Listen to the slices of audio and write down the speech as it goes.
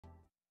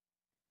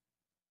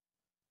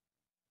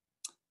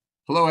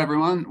Hello,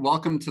 everyone.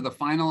 Welcome to the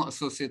final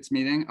associates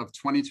meeting of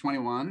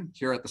 2021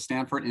 here at the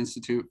Stanford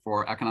Institute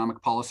for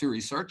Economic Policy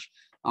Research.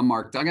 I'm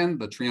Mark Duggan,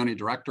 the Trione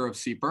Director of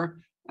SIEPR,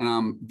 and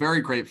I'm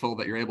very grateful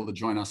that you're able to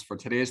join us for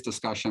today's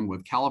discussion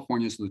with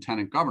California's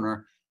Lieutenant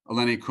Governor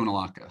Eleni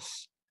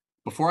Kounalakis.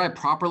 Before I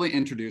properly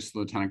introduce the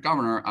Lieutenant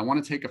Governor, I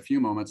want to take a few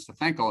moments to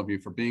thank all of you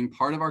for being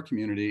part of our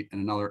community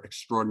in another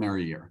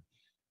extraordinary year.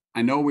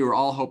 I know we were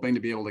all hoping to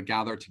be able to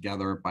gather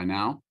together by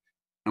now.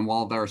 And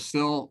while there are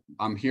still,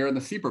 I'm here in the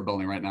SIEPR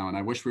building right now, and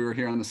I wish we were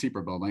here in the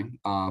SIEPR building,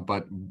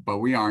 but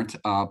we aren't.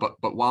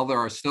 But while there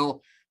are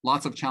still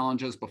lots of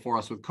challenges before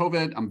us with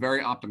COVID, I'm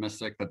very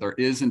optimistic that there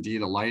is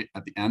indeed a light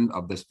at the end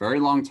of this very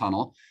long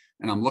tunnel.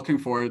 And I'm looking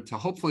forward to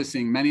hopefully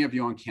seeing many of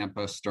you on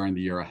campus during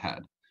the year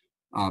ahead.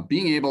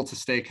 Being able to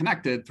stay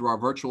connected through our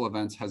virtual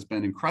events has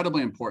been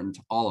incredibly important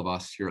to all of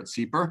us here at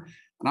SIEPR.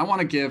 And I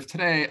want to give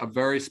today a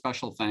very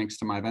special thanks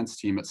to my events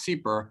team at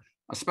SIEPR,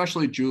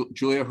 especially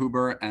Julia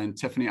Huber and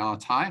Tiffany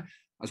Alatai,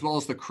 as well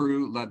as the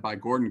crew led by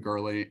Gordon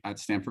Gurley at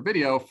Stanford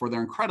Video for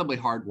their incredibly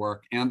hard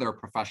work and their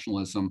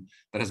professionalism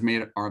that has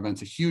made our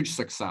events a huge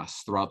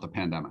success throughout the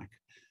pandemic.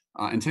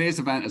 And today's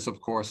event is,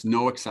 of course,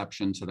 no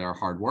exception to their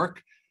hard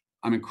work.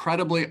 I'm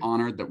incredibly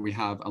honored that we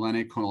have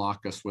Eleni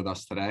Kounalakis with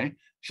us today.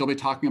 She'll be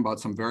talking about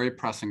some very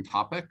pressing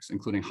topics,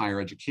 including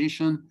higher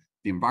education,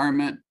 the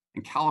environment,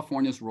 and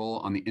California's role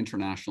on the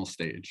international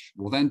stage.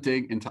 We'll then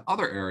dig into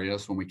other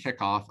areas when we kick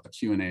off a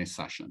Q&A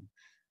session.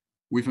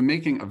 We've been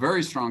making a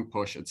very strong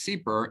push at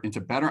SIEPR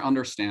into better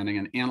understanding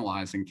and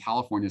analyzing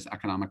California's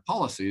economic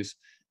policies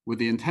with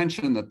the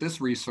intention that this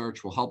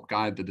research will help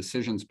guide the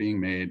decisions being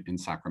made in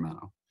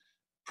Sacramento.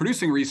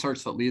 Producing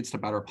research that leads to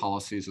better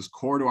policies is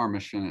core to our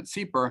mission at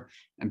SIEPR,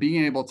 and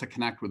being able to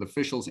connect with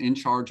officials in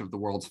charge of the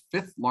world's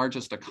 5th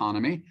largest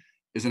economy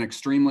is an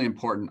extremely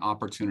important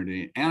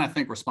opportunity and I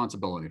think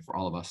responsibility for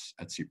all of us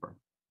at SIEPR.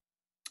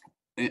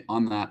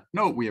 On that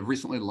note, we have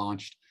recently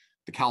launched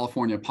the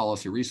California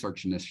Policy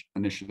Research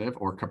Initiative,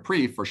 or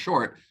CAPRI for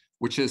short,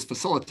 which is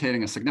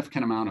facilitating a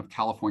significant amount of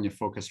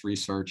California-focused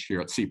research here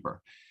at SIEPR.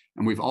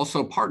 And we've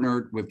also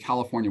partnered with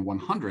California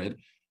 100,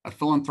 a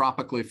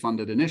philanthropically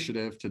funded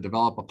initiative to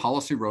develop a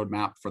policy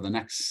roadmap for the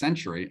next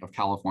century of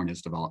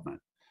California's development.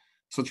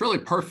 So it's really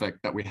perfect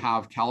that we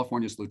have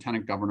California's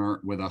Lieutenant Governor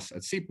with us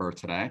at SIEPR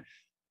today.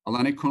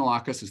 Eleni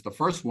Kounalakis is the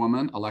first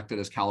woman elected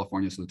as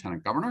California's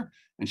Lieutenant Governor,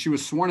 and she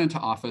was sworn into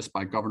office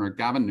by Governor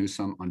Gavin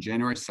Newsom on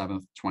January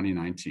 7th,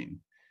 2019.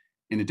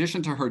 In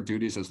addition to her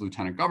duties as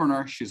Lieutenant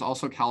Governor, she's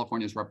also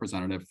California's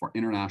representative for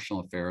international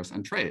affairs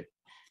and trade.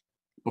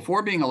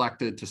 Before being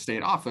elected to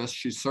state office,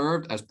 she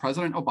served as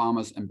President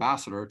Obama's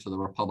ambassador to the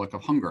Republic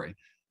of Hungary.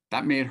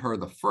 That made her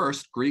the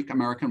first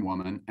Greek-American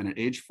woman, and at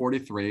age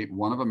 43,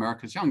 one of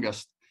America's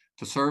youngest,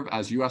 to serve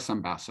as US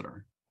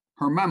ambassador.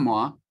 Her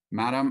memoir,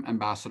 Madam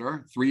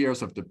Ambassador, 3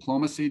 Years of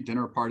Diplomacy,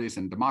 Dinner Parties,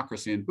 and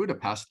Democracy in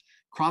Budapest,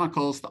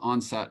 chronicles the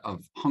onset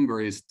of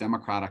Hungary's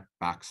democratic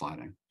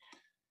backsliding.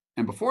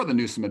 And before the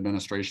Newsom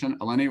administration,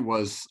 Eleni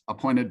was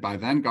appointed by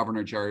then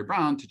Governor Jerry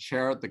Brown to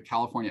chair the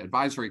California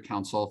Advisory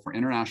Council for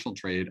International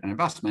Trade and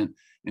Investment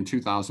in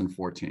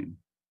 2014.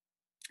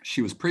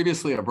 She was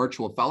previously a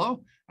virtual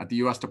fellow at the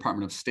US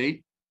Department of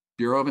State,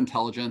 Bureau of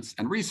Intelligence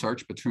and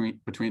Research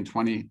between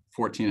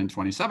 2014 and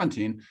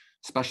 2017,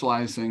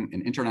 specializing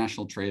in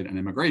international trade and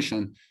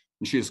immigration.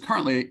 And she is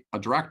currently a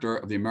director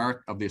of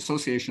the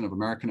Association of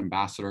American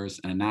Ambassadors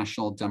and a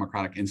National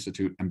Democratic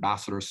Institute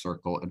Ambassador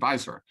Circle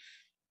advisor.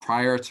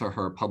 Prior to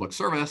her public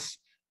service,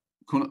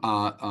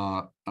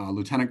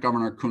 Lieutenant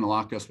Governor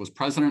Kounalakis was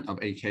president of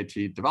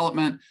AKT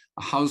Development,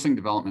 a housing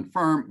development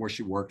firm where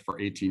she worked for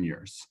 18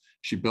 years.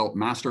 She built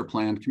master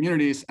planned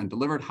communities and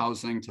delivered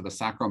housing to the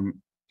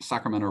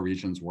Sacramento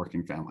region's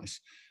working families.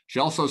 She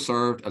also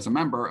served as a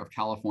member of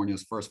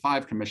California's First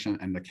Five Commission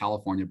and the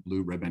California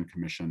Blue Ribbon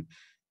Commission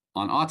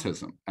on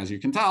Autism. As you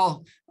can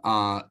tell,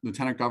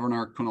 Lieutenant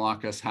Governor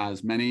Kounalakis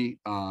has many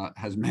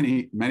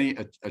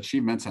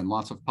achievements and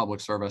lots of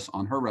public service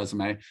on her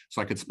resume.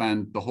 So I could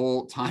spend the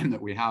whole time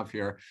that we have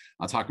here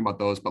talking about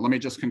those. But let me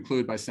just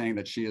conclude by saying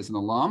that she is an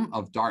alum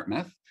of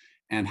Dartmouth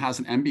and has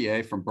an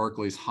MBA from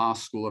Berkeley's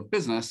Haas School of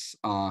Business.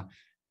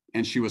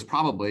 And she was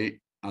probably,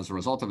 as a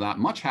result of that,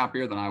 much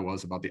happier than I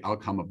was about the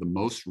outcome of the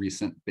most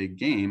recent big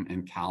game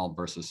in Cal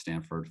versus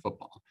Stanford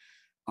football.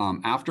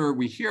 After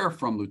we hear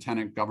from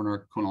Lieutenant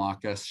Governor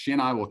Kounalakis, she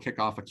and I will kick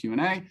off a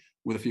Q&A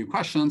with a few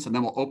questions, and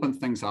then we'll open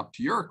things up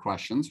to your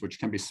questions, which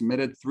can be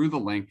submitted through the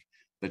link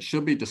that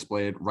should be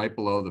displayed right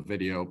below the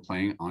video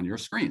playing on your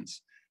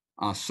screens.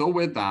 So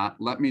with that,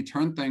 let me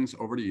turn things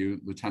over to you,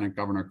 Lieutenant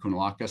Governor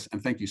Kounalakis,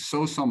 and thank you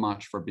so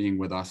much for being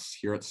with us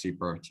here at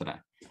SIEPR today.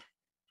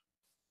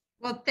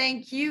 Well,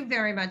 thank you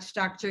very much,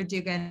 Dr.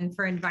 Duggan,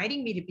 for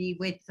inviting me to be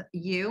with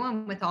you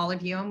and with all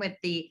of you and with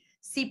the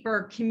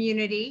SIEPR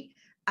community.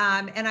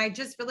 And I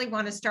just really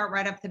want to start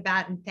right off the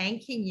bat in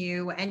thanking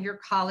you and your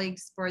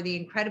colleagues for the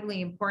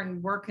incredibly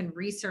important work and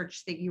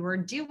research that you are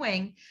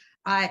doing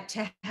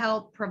to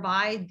help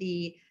provide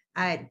the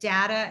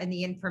data and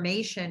the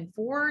information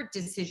for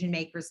decision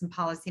makers and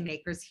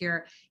policymakers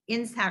here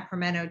in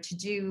Sacramento to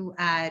do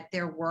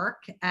their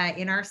work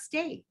in our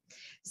state.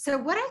 So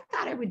what I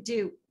thought I would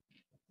do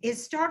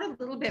is start a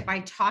little bit by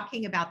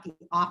talking about the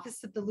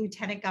office of the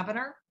Lieutenant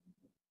Governor.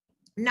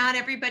 Not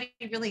everybody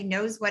really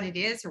knows what it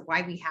is or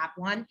why we have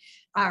one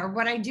or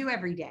what I do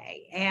every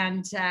day.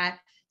 And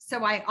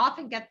so I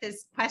often get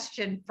this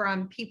question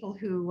from people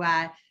who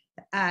aren't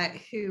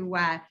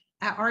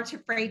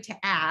afraid to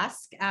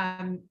ask.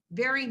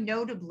 Very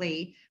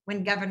notably,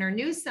 when Governor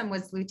Newsom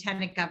was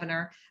Lieutenant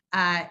Governor,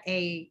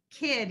 a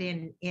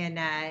kid in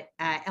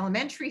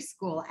elementary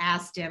school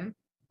asked him,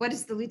 "What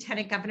does the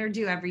Lieutenant Governor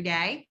do every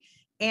day?"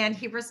 And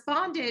he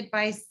responded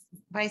by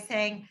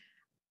saying,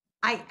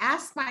 "I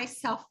ask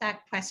myself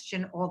that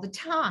question all the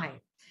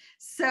time."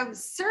 So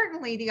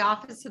certainly the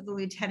office of the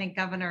Lieutenant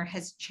Governor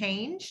has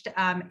changed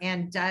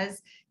and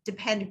does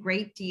depend a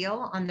great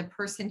deal on the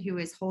person who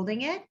is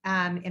holding it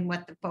and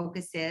what the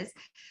focus is.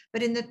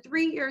 But in the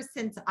 3 years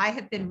since I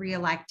have been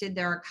reelected,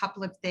 there are a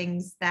couple of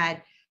things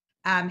that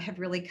have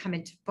really come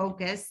into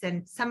focus.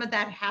 And some of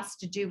that has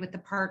to do with the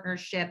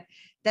partnership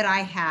that I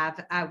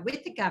have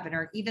with the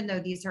governor, even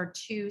though these are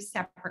two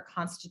separate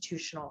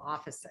constitutional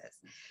offices.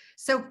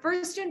 So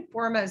first and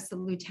foremost, the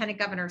Lieutenant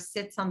Governor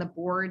sits on the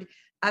board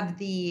of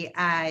the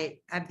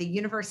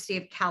University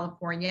of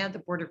California, the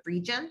Board of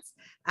Regents.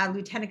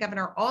 Lieutenant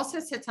Governor also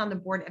sits on the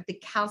board of the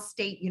Cal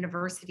State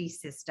University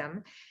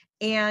system.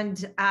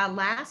 And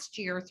last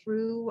year,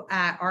 through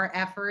our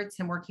efforts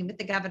and working with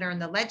the governor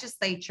and the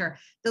legislature,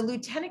 the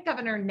Lieutenant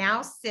Governor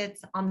now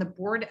sits on the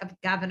Board of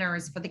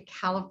Governors for the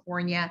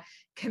California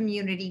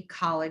Community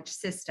College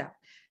system.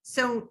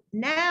 So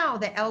now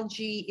the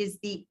LG is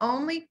the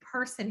only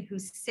person who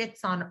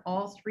sits on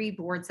all three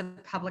boards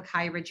of public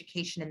higher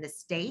education in the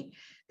state.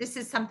 This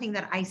is something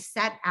that I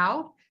set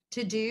out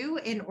to do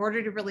in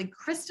order to really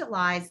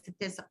crystallize that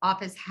this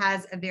office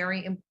has a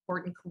very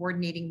important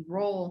coordinating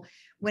role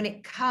when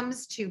it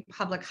comes to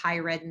public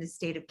higher ed in the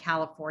state of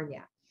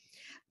California.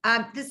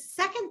 The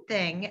second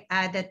thing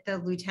that the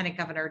Lieutenant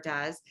Governor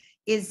does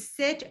is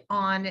sit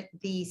on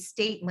the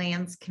State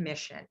Lands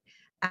Commission.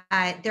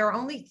 There are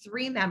only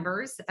 3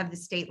 members of the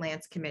State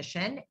Lands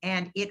Commission,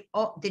 and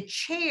the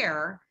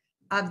chair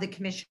of the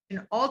commission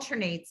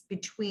alternates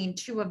between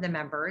 2 of the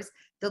members,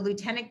 the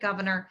Lieutenant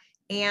Governor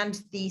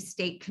and the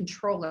state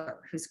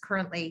controller, who's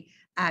currently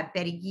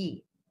Betty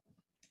Yee.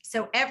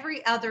 So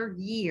every other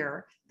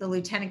year, the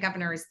Lieutenant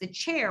Governor is the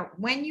chair.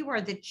 When you are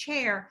the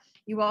chair,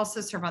 you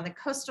also serve on the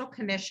Coastal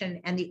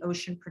Commission and the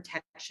Ocean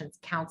Protections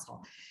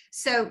Council.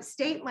 So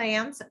State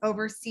Lands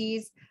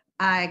oversees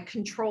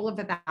control of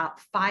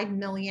about 5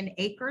 million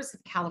acres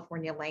of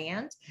California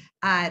land.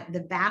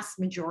 The vast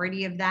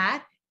majority of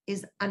that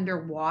is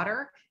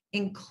underwater,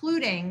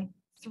 including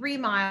 3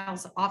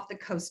 miles off the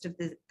coast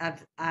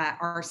of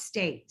our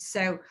state.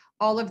 So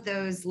all of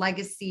those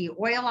legacy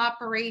oil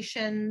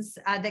operations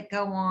that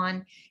go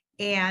on,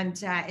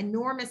 and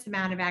enormous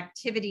amount of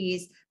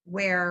activities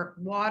where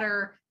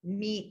water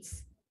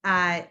meets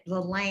the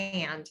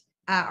land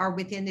are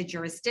within the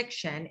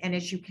jurisdiction. And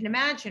as you can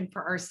imagine,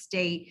 for our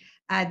state,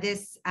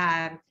 this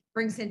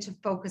brings into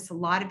focus a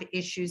lot of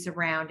issues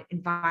around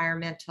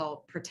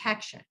environmental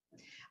protection.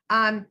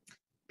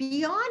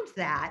 Beyond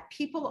that,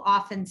 people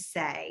often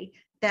say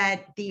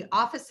that the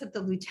office of the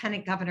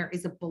Lieutenant Governor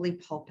is a bully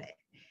pulpit.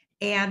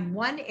 And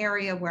one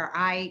area where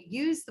I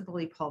use the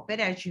bully pulpit,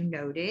 as you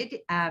noted,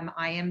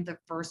 I am the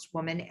first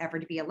woman ever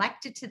to be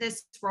elected to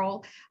this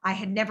role. I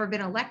had never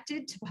been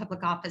elected to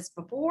public office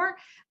before.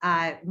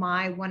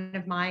 One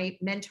of my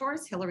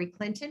mentors, Hillary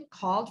Clinton,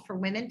 called for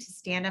women to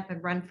stand up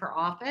and run for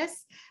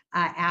office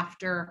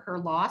after her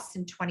loss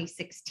in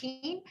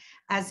 2016.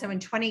 So in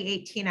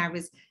 2018, I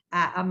was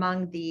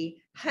among the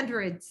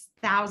hundreds,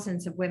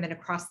 thousands of women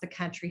across the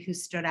country who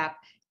stood up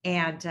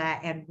and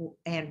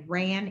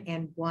ran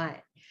and won.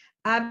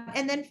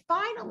 And then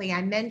finally,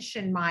 I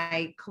mentioned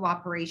my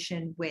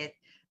cooperation with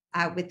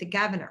the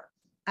governor.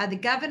 The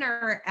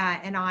governor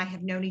and I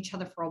have known each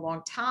other for a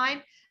long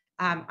time.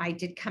 I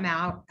did come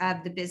out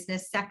of the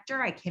business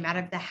sector. I came out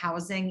of the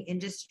housing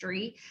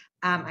industry.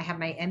 I have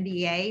my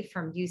MBA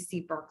from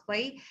UC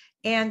Berkeley.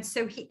 And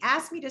so he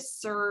asked me to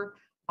serve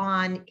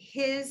on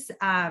his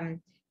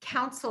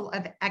Council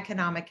of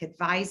Economic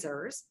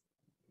Advisors,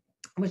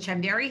 which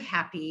I'm very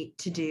happy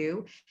to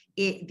do.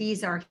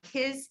 These are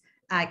his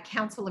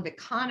Council of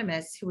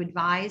Economists who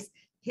advise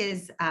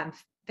his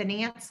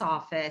finance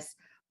office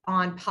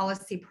on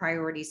policy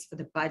priorities for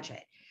the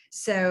budget.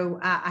 So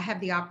I have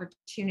the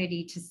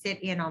opportunity to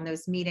sit in on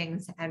those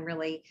meetings and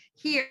really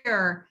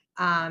hear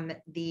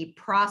the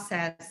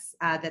process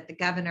that the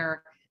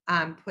governor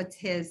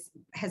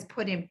has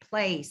put in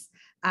place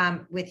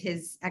with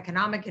his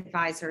economic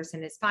advisors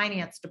and his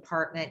finance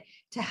department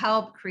to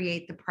help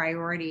create the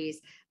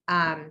priorities,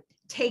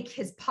 take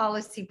his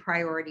policy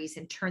priorities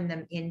and turn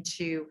them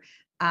into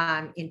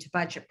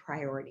budget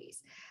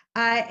priorities.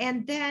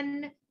 And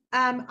then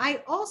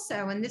I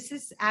also, and this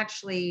is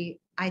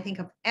actually, I think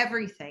of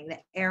everything, the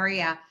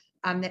area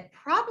that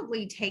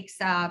probably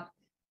takes up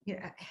you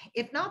know,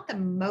 if not the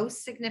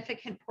most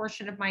significant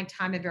portion of my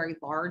time, a very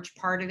large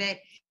part of it.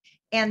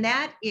 And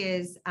that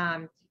is,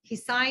 he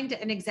signed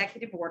an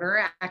executive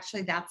order.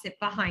 Actually, that's it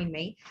behind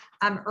me.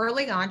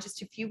 Early on,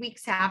 just a few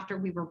weeks after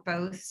we were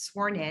both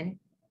sworn in,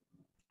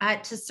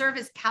 to serve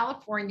as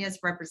California's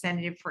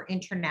representative for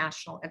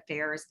international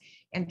affairs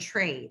and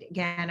trade.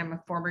 Again, I'm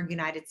a former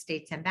United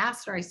States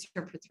ambassador. I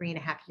served for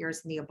 3.5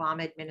 years in the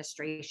Obama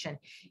administration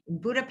in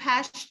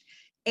Budapest.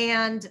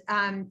 And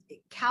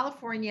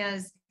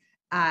California's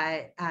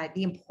the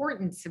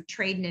importance of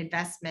trade and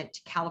investment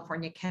to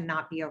California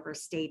cannot be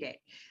overstated.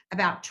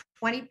 About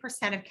 20%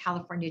 of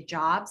California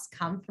jobs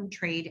come from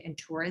trade and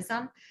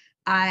tourism.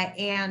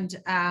 And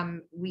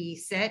we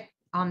sit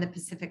on the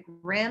Pacific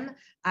Rim.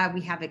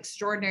 We have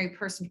extraordinary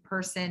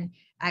person-to-person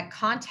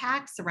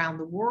contacts around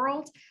the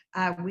world.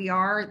 We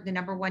are the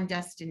 #1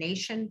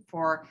 destination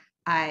for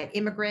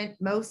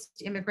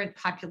most immigrant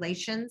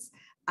populations.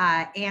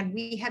 And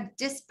we have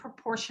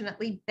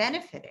disproportionately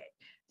benefited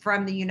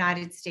from the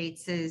United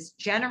States'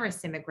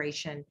 generous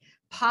immigration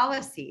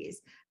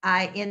policies,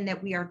 in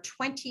that we are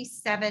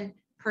 27%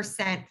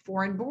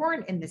 foreign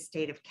born in the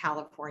state of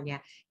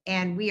California.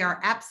 And we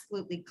are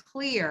absolutely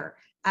clear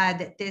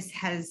that this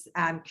has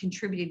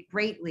contributed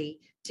greatly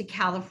to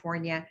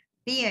California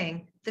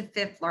being the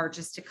 5th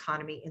largest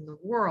economy in the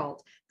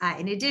world.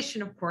 In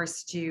addition, of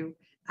course, to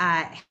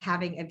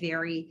having a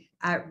very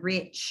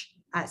rich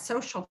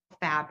social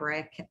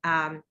fabric,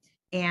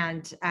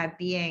 and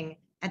being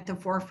at the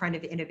forefront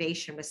of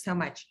innovation with so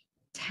much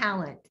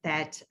talent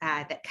that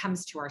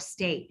comes to our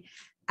state.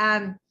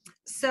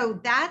 So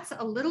that's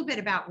a little bit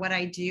about what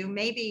I do.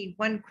 Maybe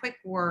one quick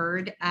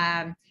word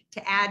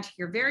to add to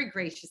your very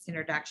gracious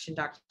introduction,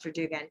 Dr.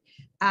 Duggan,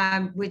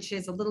 which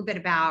is a little bit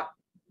about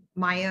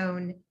my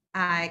own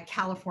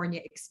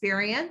California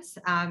experience.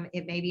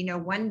 It may be no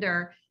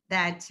wonder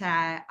that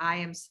I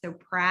am so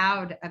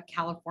proud of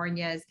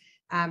California's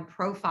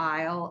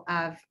profile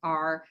of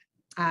our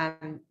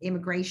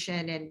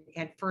immigration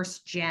and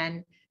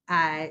first-gen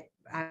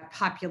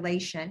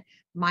population.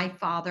 My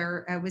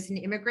father was an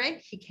immigrant.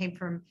 He came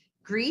from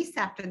Greece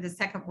after the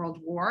Second World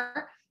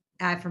War,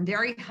 from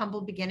very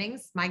humble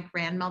beginnings. My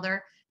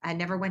grandmother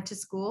never went to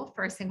school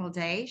for a single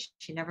day.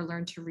 She never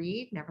learned to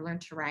read, never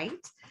learned to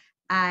write.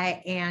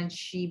 And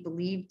she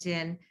believed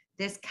in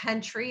this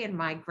country, and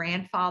my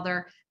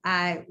grandfather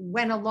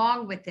went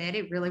along with it.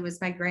 It really was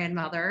my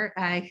grandmother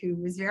who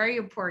was very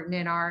important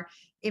in our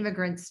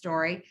immigrant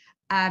story.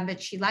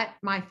 But she let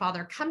my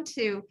father come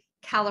to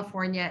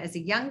California as a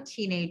young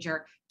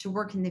teenager to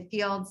work in the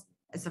fields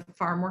as a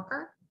farm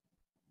worker.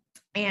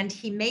 And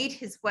he made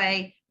his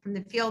way from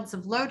the fields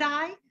of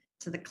Lodi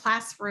to the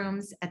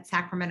classrooms at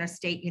Sacramento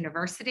State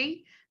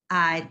University.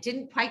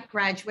 Didn't quite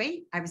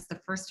graduate. I was the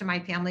first in my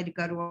family to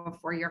go to a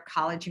 4-year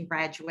college and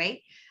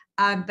graduate.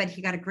 But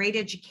he got a great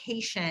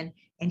education,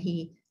 and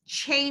he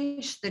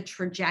changed the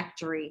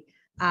trajectory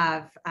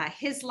of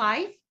his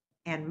life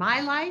and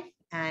my life.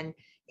 And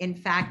in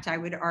fact, I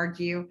would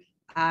argue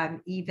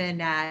even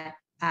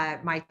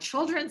my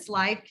children's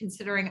life,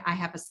 considering I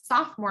have a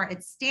sophomore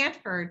at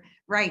Stanford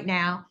right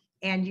now,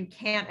 and you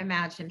can't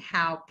imagine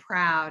how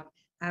proud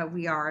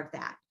we are of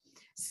that.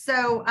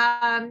 So,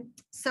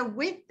 so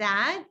with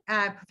that,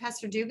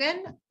 Professor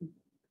Duggan,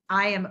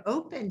 I am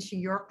open to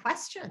your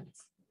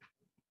questions.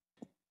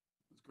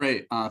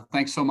 Great.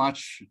 Thanks so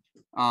much,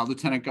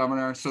 Lieutenant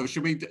Governor. So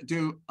should we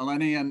do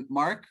Eleni and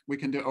Mark? We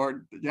can do,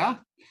 or yeah?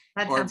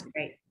 That sounds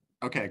great.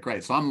 Okay,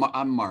 great. So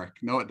I'm Mark.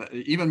 No,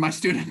 even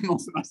most of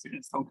my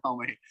students don't call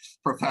me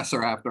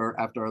professor after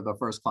the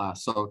first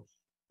class. So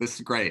this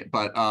is great.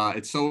 But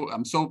I'm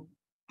so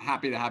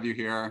happy to have you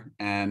here,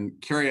 and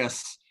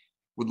curious,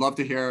 would love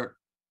to hear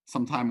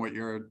sometime what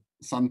your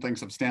son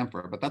thinks of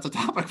Stanford, but that's a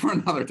topic for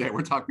another day.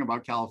 We're talking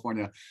about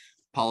California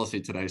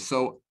policy today.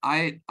 So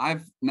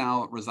I've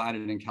now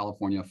resided in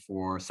California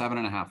for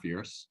 7.5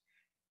 years.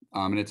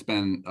 And it's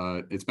been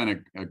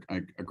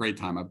a great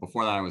time.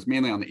 Before that, I was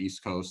mainly on the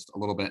East Coast, a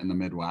little bit in the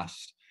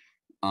Midwest,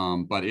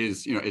 but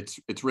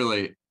it's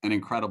really an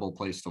incredible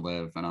place to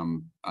live,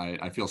 and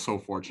I feel so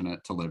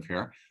fortunate to live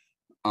here.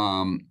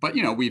 But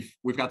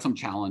we've got some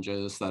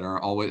challenges that are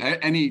always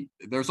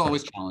there's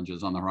always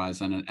challenges on the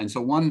horizon, and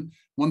so one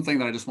thing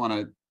that I just want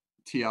to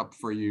tee up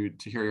for you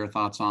to hear your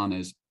thoughts on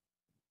is,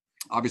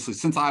 obviously,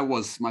 since I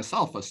was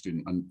myself a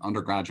student, an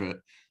undergraduate,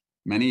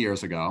 many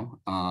years ago,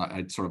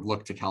 I sort of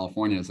looked to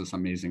California as this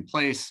amazing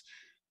place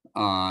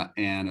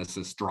and as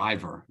this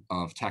driver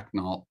of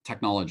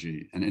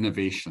technology and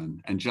innovation,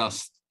 and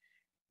just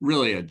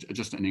really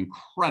just an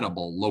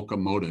incredible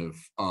locomotive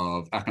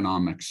of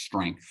economic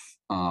strength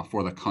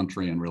for the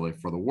country and really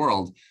for the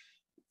world.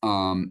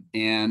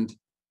 And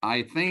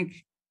I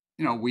think,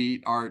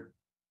 we are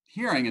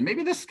hearing, and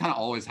maybe this kind of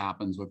always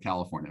happens with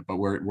California, but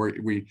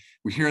we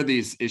hear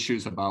these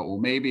issues about, well,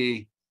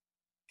 maybe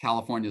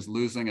California is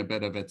losing a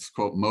bit of its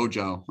quote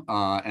mojo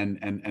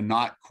and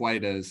not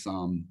quite as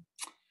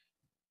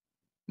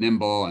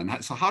nimble.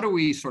 And so how do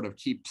we sort of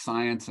keep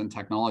science and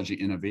technology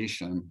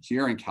innovation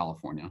here in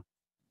California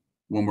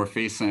when we're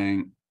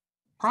facing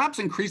perhaps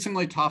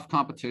increasingly tough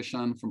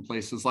competition from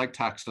places like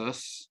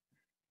Texas,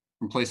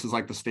 from places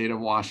like the state of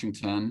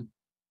Washington.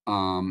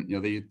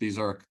 These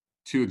are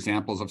two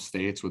examples of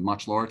states with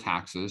much lower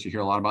taxes. You hear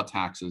a lot about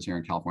taxes here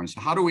in California.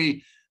 So how do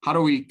we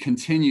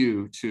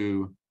continue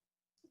to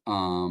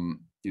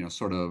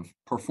sort of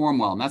perform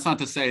well? And that's not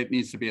to say it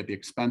needs to be at the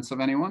expense of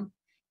anyone,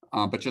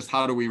 but just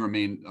how do we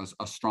remain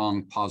a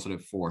strong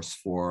positive force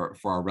for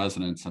our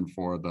residents and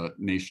for the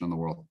nation and the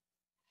world?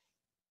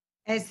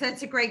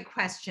 That's a great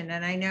question.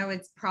 And I know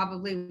it's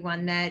probably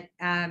one that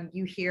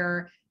you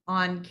hear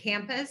on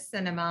campus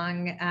and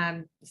among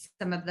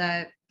some of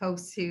the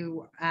folks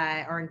who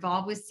are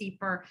involved with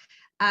SIEPR.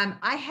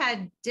 I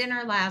had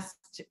dinner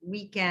last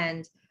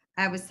weekend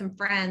with some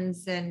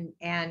friends, and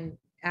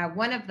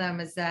one of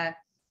them is a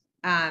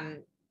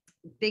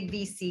big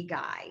VC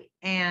guy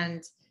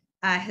and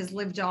has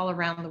lived all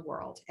around the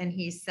world. And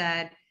he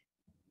said,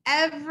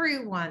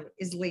 everyone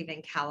is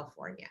leaving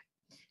California.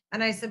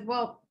 And I said,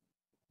 well,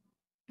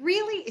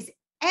 really, is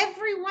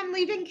everyone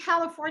leaving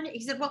California?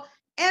 He said, well,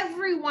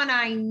 everyone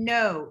I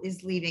know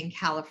is leaving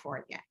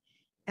California.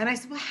 And I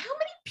said, well, how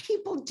many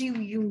people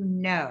do you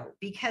know?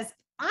 Because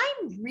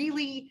I'm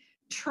really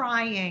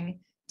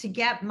trying to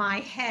get my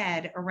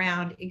head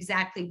around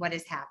exactly what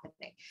is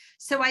happening.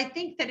 So I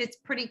think that it's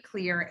pretty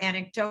clear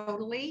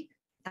anecdotally,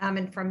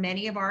 and from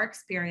many of our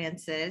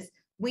experiences,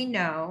 we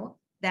know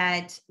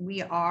that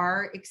we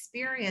are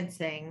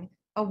experiencing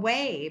a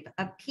wave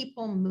of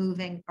people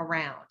moving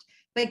around.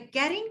 But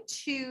getting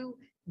to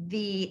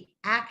the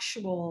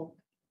actual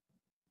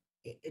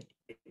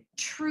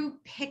true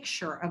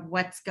picture of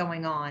what's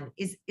going on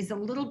is a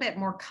little bit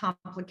more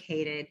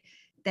complicated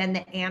than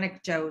the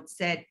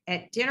anecdotes at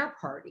dinner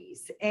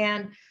parties.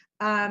 And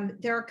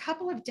there are a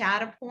couple of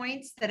data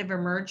points that have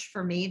emerged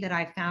for me that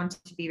I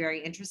found to be very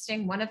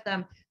interesting. One of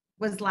them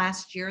was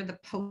last year, the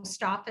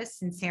post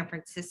office in San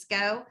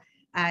Francisco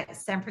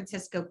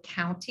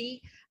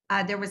County.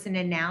 There was an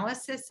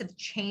analysis of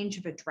change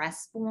of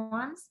address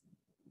forms.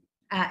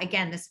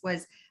 Again, this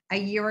was a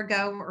year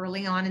ago,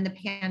 early on in the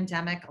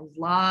pandemic, a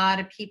lot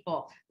of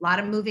people, a lot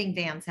of moving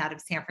vans out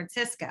of San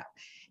Francisco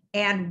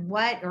in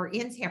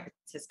San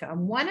Francisco.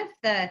 And one of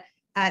the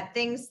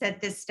things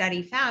that this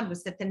study found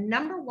was that the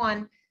number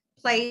one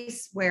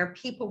place where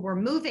people were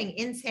moving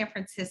in San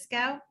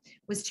Francisco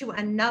was to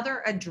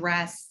another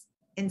address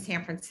in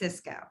San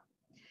Francisco.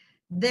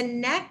 The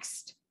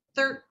next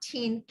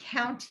 13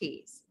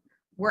 counties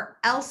were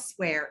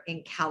elsewhere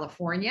in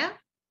California,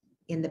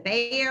 in the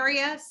Bay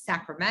Area,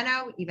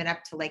 Sacramento, even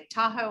up to Lake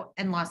Tahoe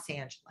and Los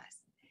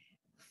Angeles.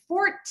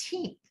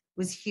 14th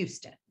was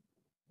Houston.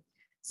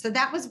 So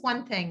that was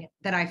one thing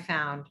that I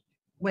found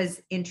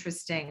was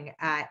interesting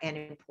and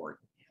important.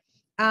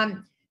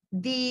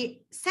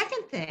 The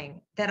second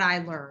thing that I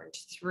learned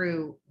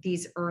through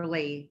these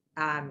early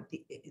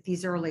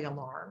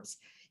alarms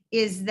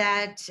is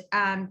that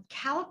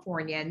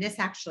California, and this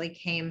actually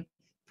came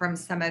from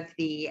some of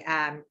the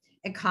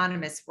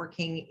economists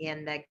working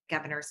in the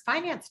governor's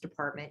finance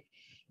department,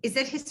 is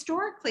that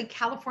historically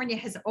California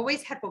has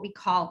always had what we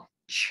call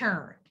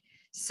churn.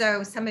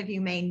 So some of you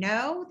may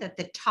know that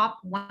the top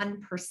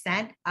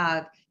 1%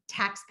 of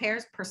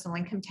taxpayers, personal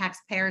income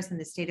taxpayers in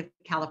the state of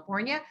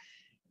California,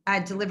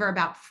 deliver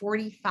about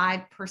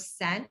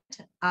 45%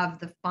 of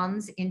the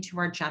funds into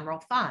our general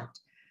fund.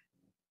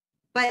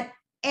 But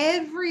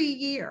every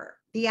year,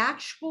 the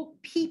actual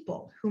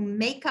people who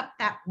make up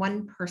that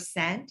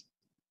 1%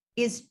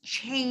 is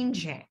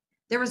changing.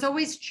 There is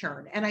always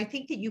churn. And I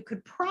think that you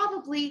could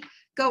probably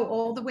go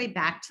all the way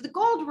back to the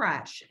gold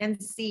rush and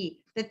see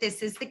that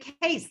this is the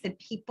case, that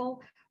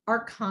people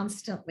are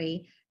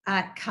constantly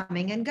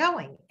coming and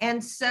going.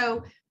 And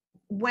so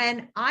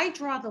when I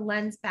draw the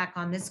lens back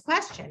on this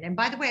question, and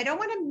by the way, I don't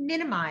want to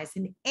minimize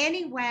in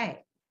any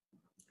way,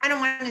 I don't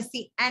want to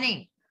see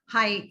any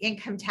high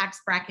income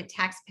tax bracket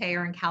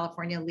taxpayer in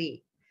California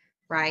leave,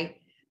 right?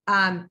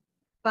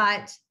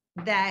 But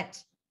that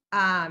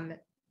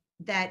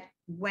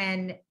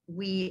when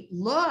we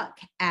look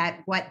at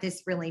what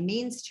this really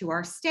means to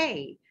our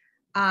state,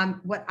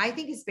 what I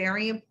think is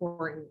very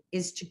important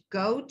is to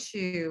go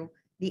to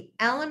the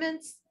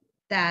elements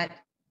that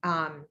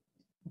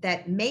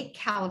make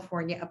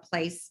California a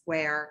place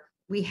where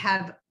we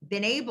have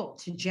been able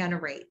to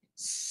generate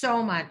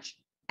so much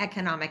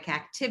economic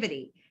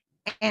activity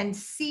and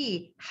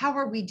see how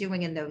are we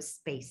doing in those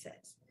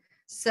spaces.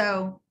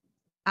 So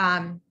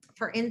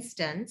for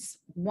instance,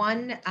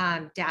 one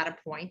data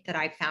point that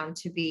I found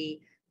to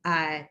be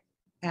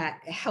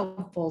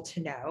helpful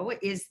to know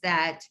is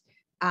that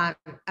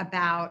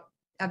about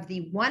of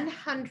the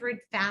 100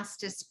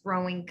 fastest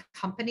growing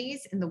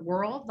companies in the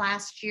world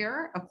last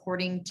year,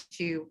 according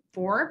to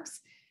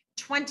Forbes,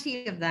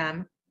 20 of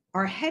them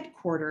are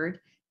headquartered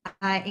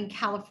in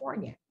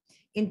California.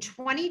 In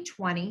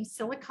 2020,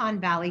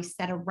 Silicon Valley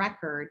set a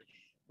record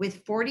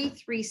with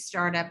 43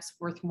 startups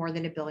worth more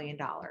than $1 billion.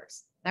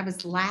 That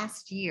was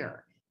last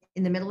year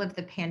in the middle of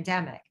the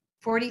pandemic,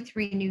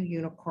 43 new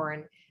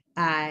unicorn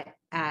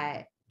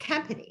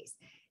companies.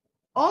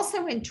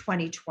 Also in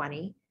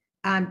 2020,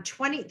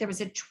 there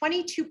was a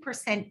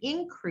 22%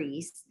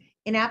 increase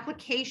in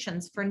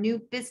applications for new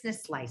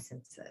business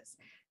licenses.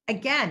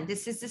 Again,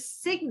 this is a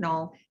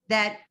signal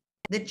that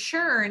the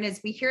churn, as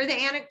we hear the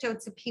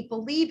anecdotes of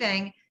people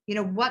leaving,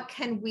 what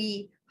can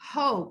we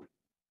hope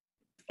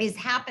is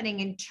happening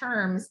in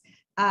terms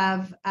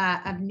of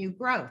new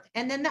growth?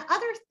 And then the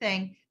other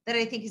thing that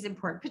I think is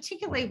important,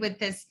 particularly with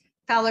this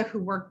fellow who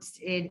works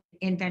in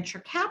venture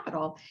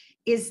capital,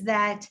 is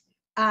that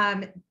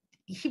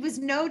he was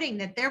noting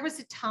that there was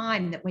a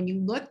time that when you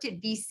looked at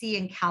VC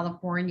in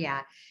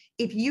California,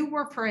 if you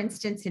were, for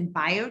instance, in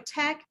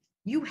biotech,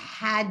 you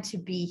had to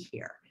be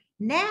here.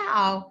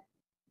 Now,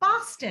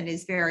 Boston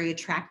is very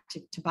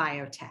attractive to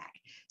biotech.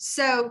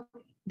 So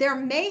there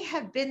may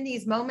have been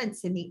these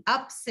moments in the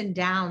ups and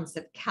downs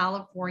of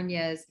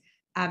California's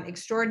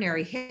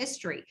extraordinary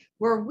history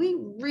where we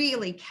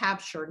really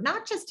captured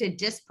not just a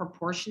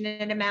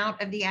disproportionate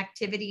amount of the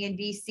activity in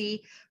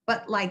VC,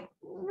 but like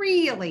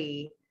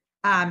really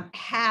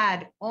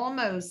had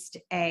almost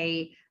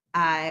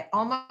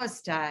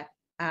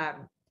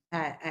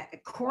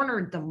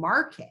cornered the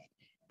market.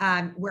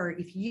 Where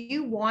if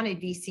you wanted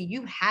VC,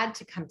 you had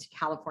to come to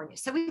California.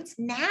 So it's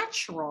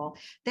natural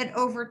that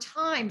over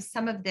time,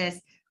 some of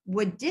this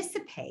would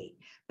dissipate.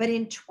 But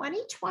in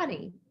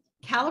 2020,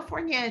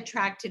 California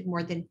attracted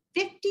more than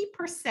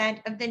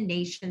 50% of the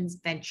nation's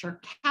venture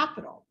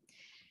capital.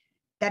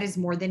 That is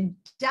more than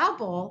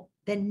double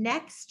the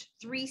next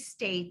 3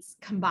 states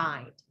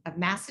combined of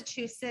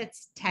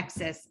Massachusetts,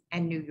 Texas,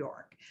 and New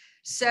York.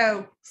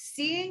 So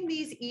seeing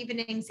these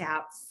evenings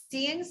out,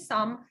 seeing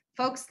some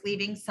folks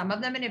leaving, some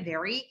of them in a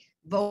very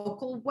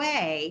vocal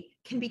way,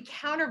 can be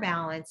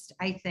counterbalanced,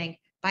 I think,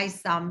 by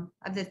some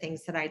of the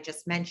things that I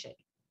just mentioned.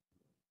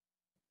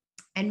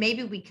 And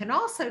maybe we can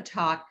also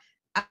talk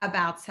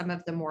about some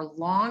of the more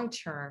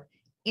long-term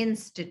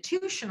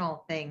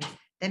institutional things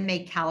that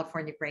make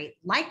California great,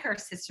 like our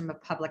system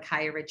of public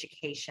higher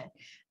education,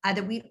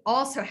 that we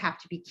also have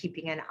to be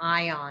keeping an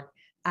eye on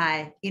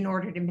in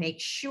order to make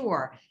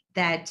sure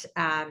that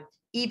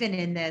even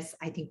in this,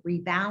 I think,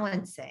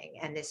 rebalancing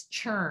and this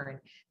churn,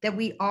 that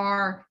we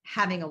are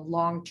having a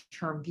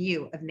long-term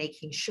view of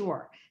making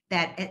sure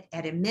that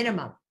at a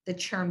minimum, the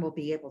churn will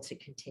be able to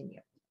continue.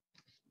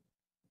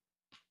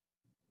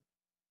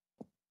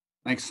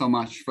 Thanks so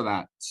much for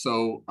that.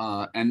 So,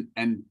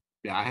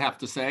 yeah, I have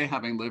to say,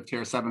 having lived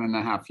here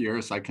 7.5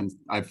 years,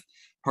 I've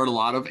heard a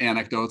lot of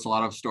anecdotes, a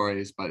lot of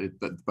stories, but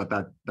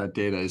that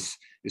data is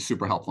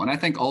super helpful. And I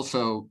think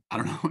also, I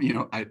don't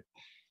know, I've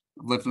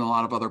lived in a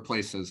lot of other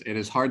places. It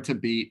is hard to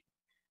beat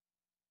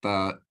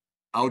the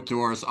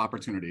outdoors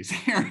opportunities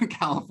here in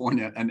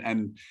California,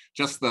 and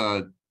just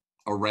the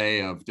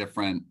array of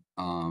different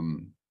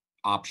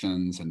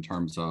options in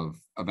terms of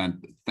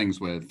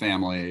things with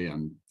family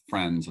and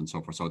friends and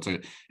so forth. So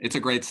it's a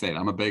great state.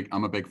 I'm a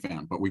big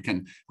fan, but we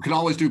can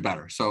always do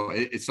better. So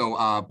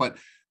but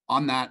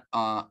on that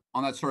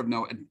sort of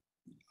note,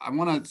 I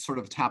want to sort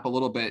of tap a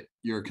little bit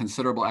your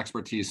considerable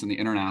expertise in the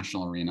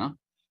international arena.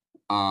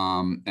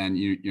 And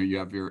you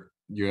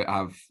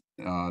have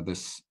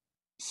this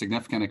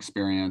significant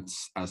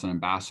experience as an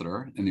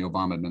ambassador in the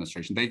Obama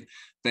administration.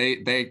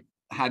 They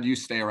had you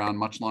stay around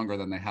much longer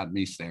than they had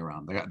me stay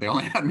around. They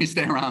only had me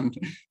stay around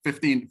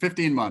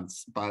 15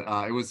 months, but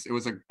it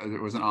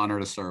was an honor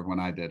to serve when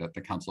I did at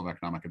the Council of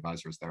Economic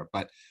Advisors there.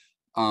 But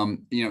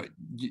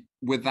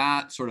with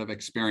that sort of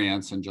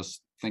experience, and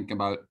just think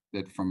about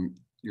it from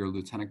your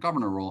lieutenant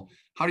governor role,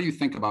 how do you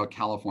think about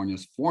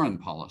California's foreign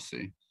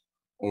policy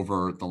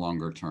over the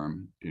longer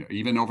term,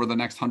 even over the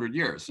next 100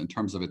 years, in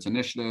terms of its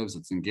initiatives,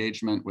 its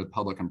engagement with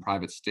public and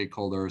private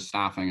stakeholders,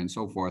 staffing, and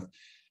so forth?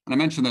 And I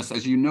mentioned this,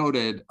 as you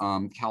noted,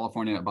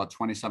 California, about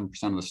 27%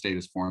 of the state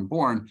is foreign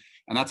born,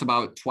 and that's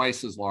about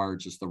twice as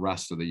large as the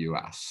rest of the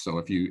US. So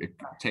if you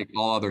take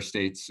all other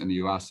states in the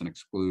US and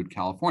exclude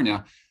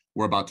California,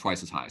 we're about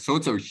twice as high. So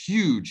it's a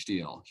huge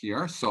deal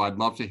here. So I'd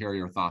love to hear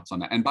your thoughts on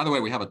that. And by the way,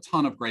 we have a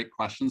ton of great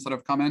questions that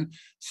have come in.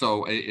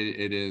 So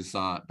it is,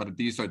 but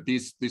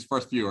these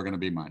first few are going to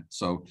be mine.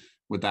 So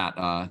with that,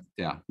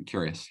 yeah, I'm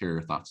curious, hear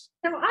your thoughts.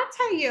 So I'll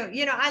tell you,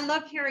 I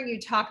love hearing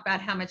you talk about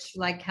how much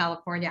you like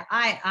California.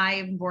 I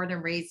am born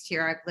and raised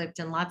here. I've lived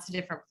in lots of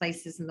different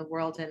places in the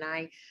world, and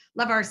I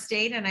love our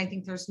state. And I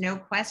think there's no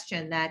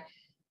question that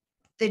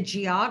the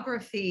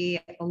geography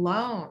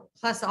alone,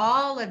 plus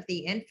all of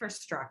the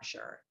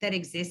infrastructure that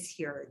exists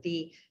here,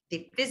 the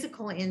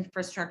physical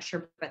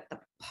infrastructure, but the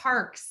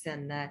parks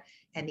and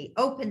the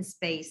open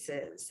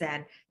spaces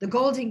and the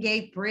Golden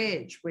Gate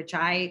Bridge, which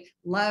I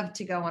love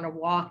to go on a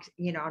walk,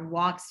 on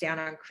walks down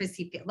on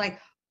Crissy Field, like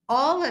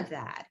all of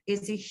that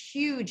is a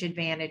huge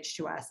advantage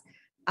to us,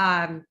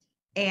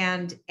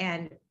 and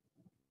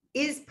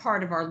is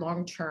part of our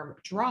long-term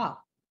draw.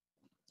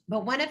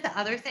 But one of the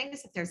other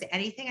things, if there's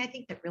anything I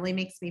think that really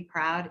makes me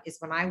proud, is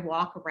when I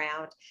walk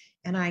around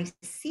and I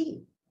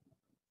see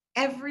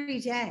every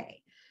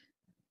day,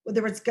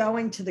 whether it's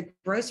going to the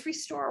grocery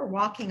store or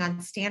walking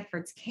on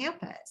Stanford's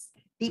campus,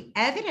 the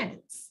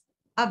evidence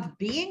of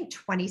being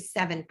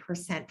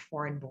 27%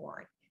 foreign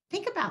born.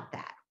 Think about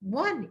that.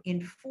 1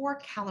 in 4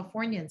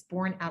 Californians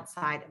born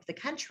outside of the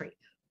country.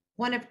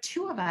 1 of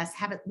 2 of us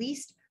have at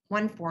least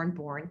one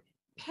foreign-born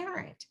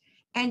parent,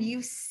 and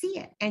you see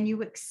it and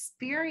you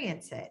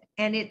experience it,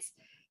 and it's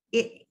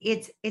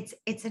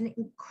an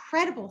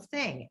incredible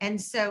thing. And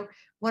so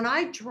when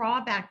I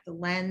draw back the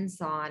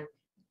lens on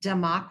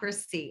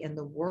democracy in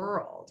the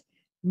world,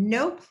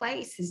 no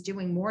place is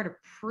doing more to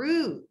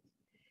prove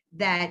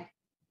that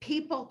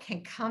people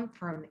can come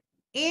from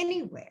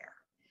anywhere.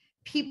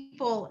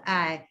 People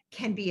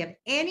can be of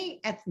any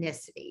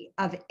ethnicity,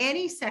 of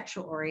any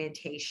sexual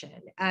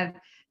orientation, of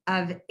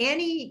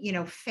any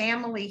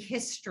family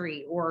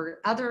history or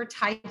other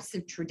types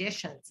of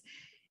traditions,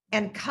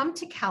 and come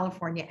to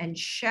California and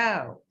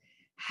show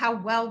how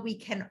well we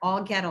can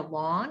all get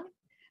along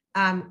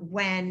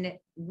when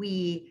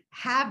we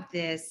have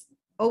this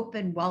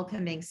open,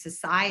 welcoming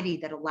society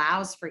that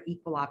allows for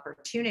equal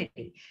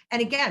opportunity.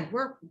 And again,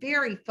 we're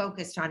very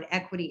focused on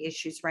equity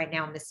issues right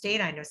now in the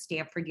state. I know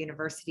Stanford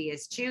University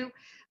is too.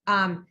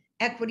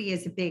 Equity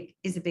is a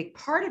big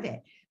part of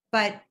it,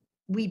 but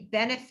we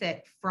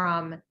benefit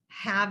from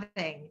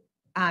having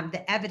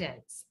the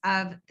evidence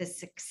of the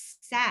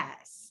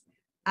success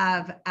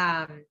of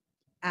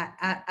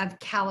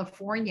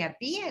California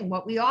being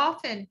what we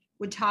often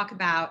would talk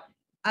about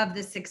of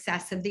the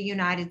success of the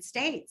United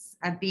States,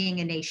 of being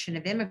a nation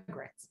of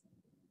immigrants.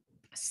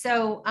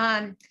 So,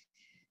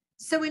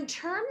 so in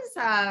terms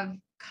of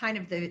kind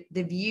of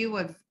the view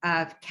of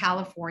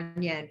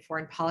California and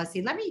foreign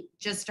policy, let me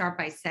just start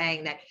by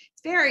saying that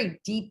it's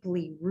very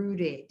deeply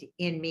rooted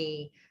in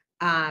me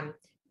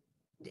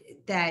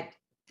that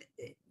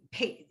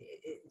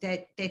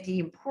the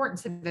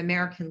importance of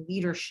American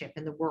leadership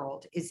in the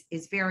world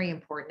is very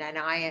important. And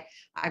I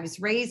was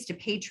raised a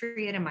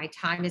patriot, and my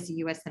time as a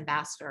U.S.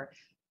 ambassador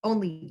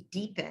only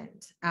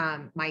deepened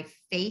my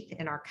faith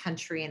in our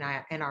country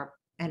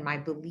and my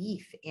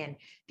belief in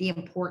the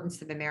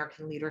importance of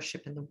American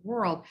leadership in the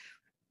world,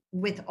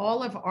 with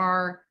all of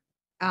our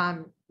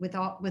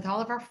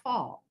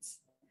faults.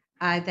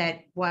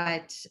 That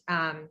what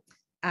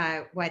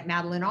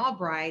Madeleine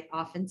Albright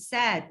often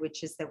said,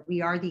 which is that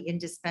we are the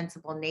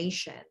indispensable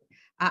nation.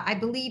 I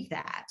believe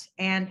that.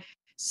 And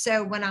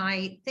so when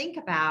I think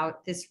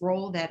about this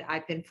role that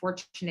I've been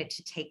fortunate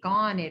to take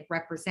on in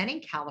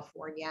representing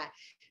California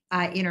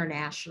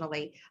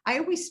internationally, I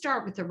always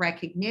start with the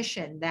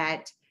recognition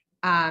that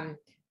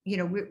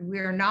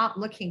we're not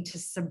looking to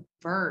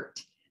subvert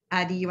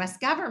the U.S.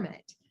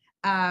 government.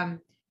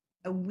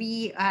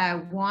 We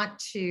want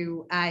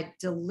to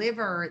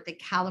deliver the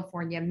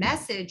California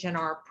message and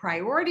our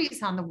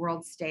priorities on the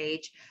world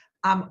stage,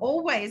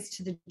 always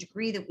to the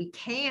degree that we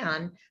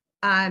can,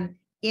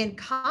 in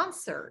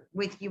concert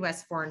with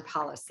U.S. foreign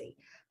policy.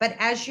 But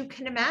as you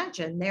can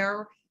imagine,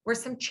 there were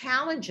some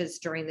challenges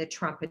during the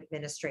Trump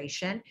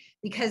administration,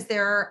 because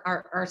there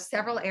are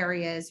several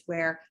areas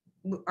where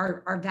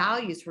our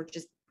values were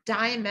just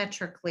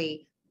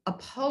diametrically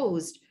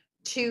opposed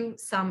to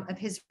some of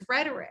his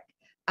rhetoric.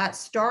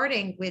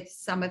 Starting with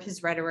some of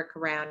his rhetoric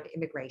around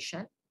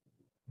immigration,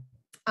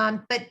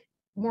 but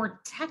more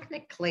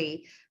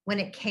technically when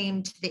it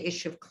came to the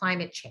issue of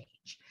climate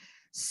change.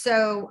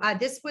 So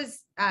this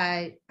was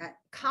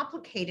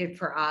complicated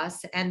for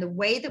us, and the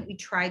way that we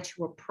tried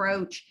to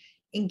approach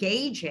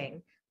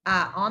engaging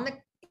on the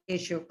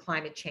issue of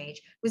climate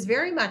change was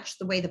very much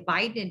the way the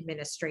Biden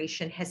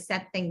administration has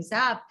set things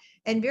up,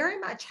 and very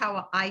much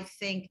how I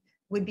think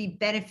would be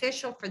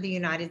beneficial for the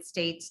United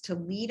States to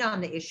lead on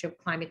the issue of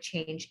climate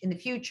change in the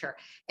future.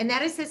 And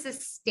that is as a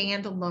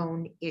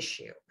standalone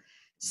issue.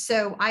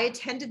 So I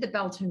attended the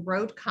Belt and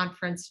Road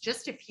Conference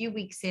just a few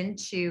weeks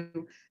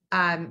into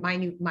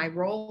my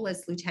role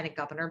as Lieutenant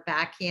Governor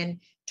back in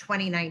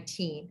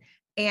 2019.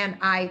 And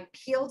I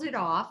peeled it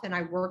off, and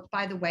I worked,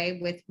 by the way,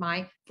 with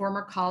my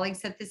former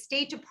colleagues at the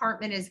State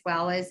Department, as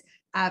well as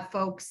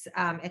folks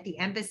at the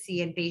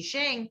embassy in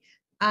Beijing,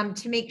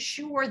 to make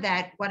sure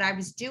that what I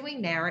was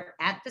doing there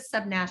at the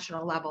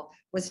subnational level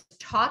was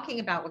talking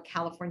about what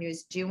California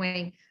is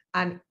doing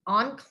on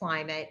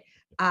climate,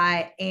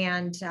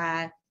 and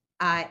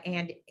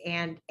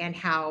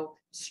how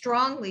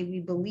strongly we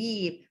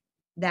believe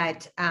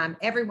that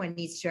everyone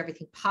needs to do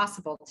everything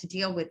possible to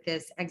deal with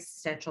this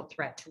existential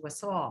threat to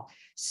us all.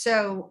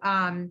 So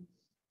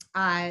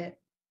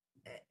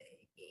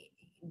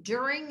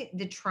during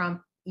the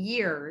Trump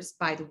years,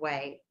 by the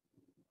way,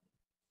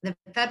 the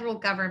federal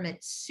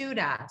government sued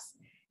us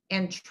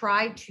and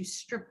tried to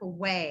strip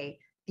away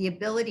the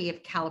ability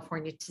of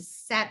California to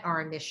set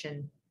our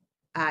emission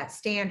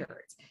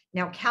standards.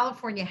 Now,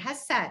 California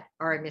has set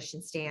our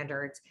emission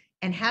standards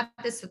and had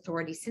this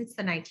authority since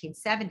the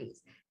 1970s,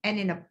 and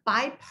in a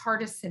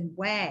bipartisan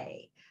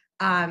way,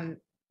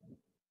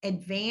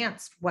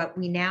 advanced what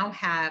we now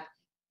have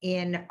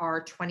in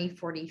our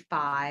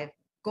 2045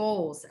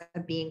 goals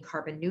of being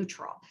carbon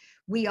neutral.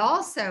 We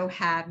also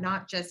have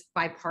not just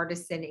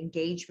bipartisan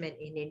engagement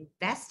in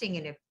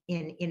investing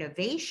in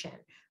innovation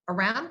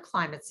around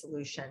climate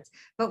solutions,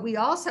 but we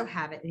also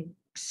have an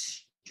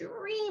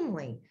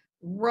extremely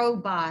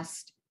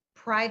robust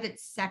private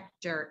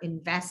sector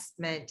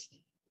investment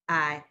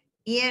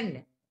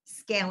in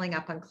scaling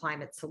up on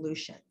climate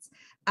solutions.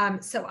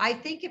 So I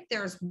think if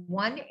there's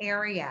one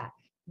area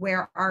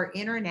where our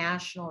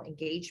international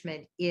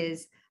engagement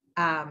is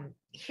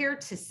here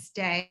to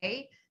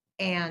stay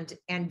and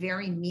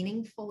very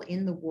meaningful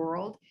in the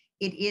world,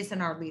 it is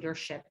in our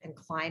leadership in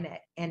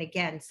climate. And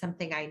again,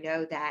 something I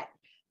know that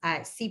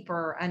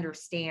SIEPR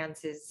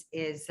understands is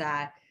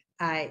an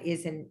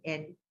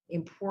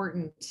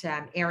important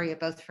area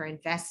both for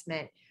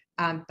investment,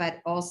 but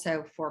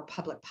also for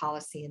public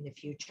policy in the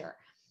future.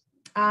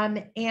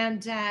 And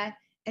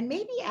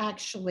maybe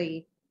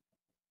actually,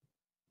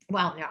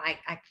 well, no,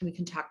 we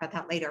can talk about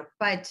that later.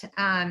 But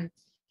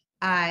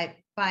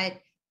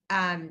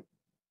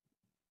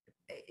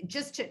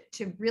just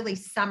to really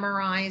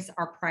summarize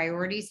our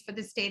priorities for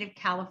the state of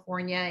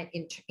California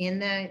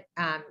in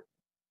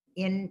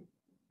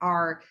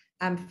our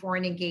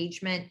foreign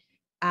engagement,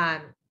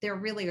 there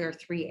really are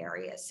three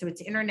areas. So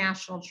it's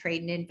international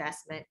trade and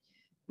investment.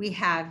 We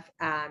have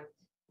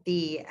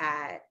the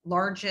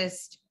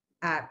largest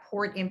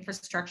port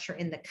infrastructure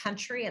in the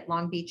country at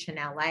Long Beach and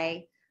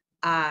LA.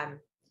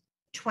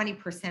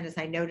 20%, as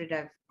I noted,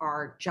 of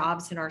our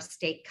jobs in our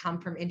state come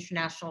from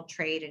international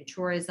trade and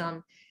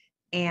tourism.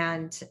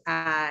 And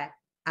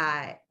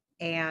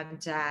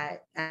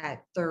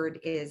third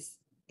is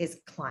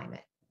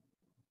climate.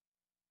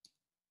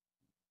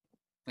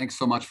 Thanks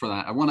so much for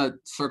that. I want to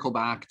circle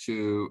back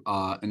to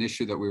an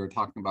issue that we were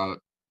talking about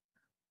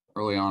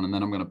early on, and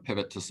then I'm going to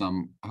pivot to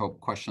some, I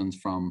hope, questions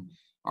from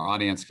our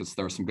audience, because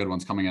there are some good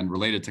ones coming in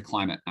related to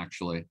climate,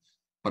 actually.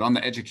 But on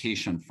the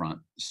education front,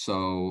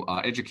 so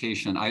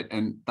education,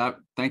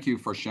 thank you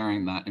for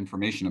sharing that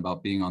information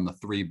about being on the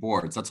 3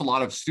 boards. That's a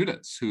lot of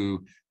students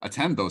who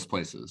attend those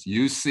places,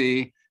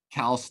 UC,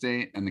 Cal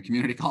State, and the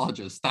community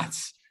colleges.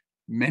 That's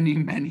many,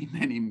 many,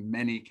 many,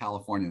 many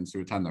Californians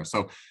who attend there.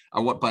 So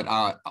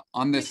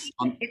on this,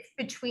 it's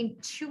between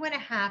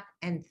 2.5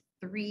 and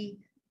 3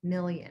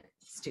 million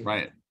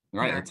students.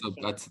 Right.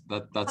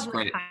 That's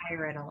great.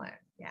 Higher ed alone.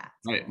 Yeah.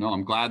 Right. No,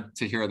 I'm glad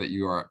to hear that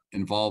you are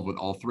involved with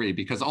all 3,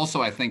 because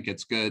also I think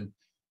it's good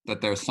that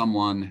there's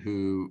someone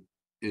who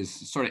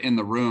is sort of in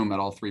the room at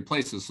all 3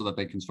 places so that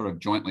they can sort of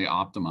jointly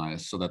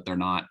optimize, so that they're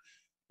not,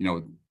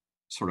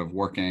 sort of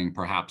working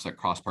perhaps at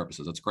cross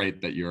purposes. It's great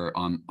that you're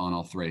on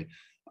all 3.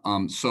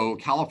 So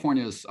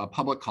California's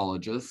public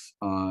colleges,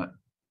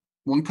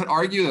 one could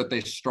argue that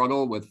they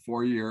struggle with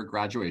 4-year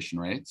graduation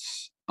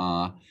rates,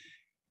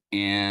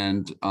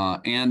 and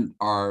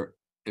are,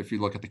 if you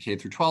look at the K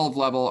through 12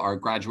 level, our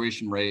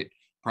graduation rate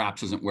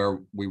perhaps isn't where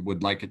we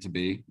would like it to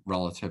be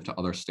relative to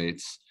other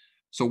states.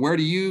 So where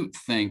do you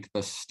think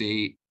the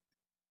state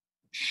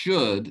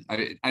should,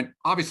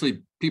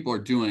 obviously people are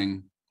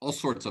doing all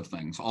sorts of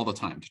things all the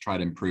time to try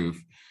to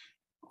improve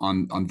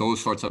on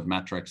those sorts of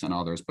metrics and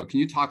others, but can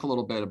you talk a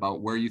little bit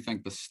about where you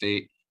think the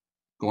state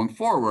going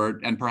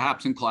forward, and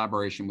perhaps in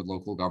collaboration with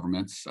local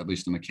governments, at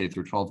least in the K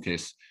through 12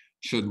 case,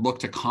 should look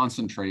to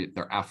concentrate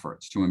their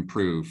efforts to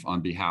improve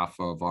on behalf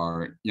of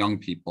our young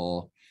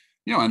people,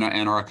 and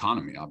our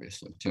economy,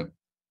 obviously, too?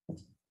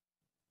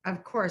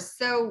 Of course.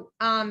 So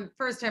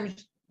first, I'm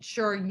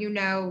sure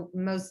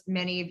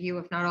many of you,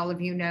 if not all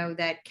of you, know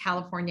that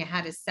California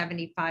had a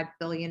 $75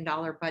 billion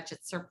budget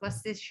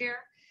surplus this year,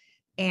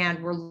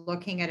 and we're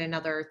looking at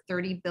another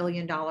 $30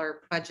 billion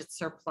budget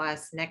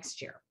surplus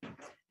next year.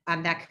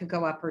 That could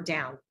go up or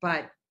down,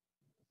 but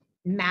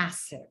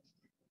massive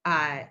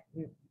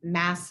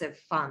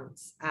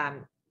funds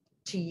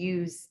to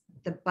use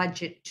the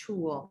budget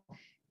tool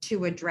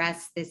to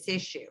address this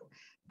issue.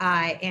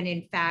 And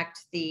in fact,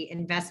 the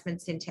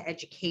investments into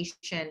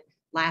education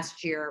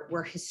last year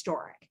were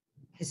historic.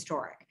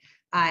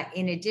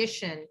 In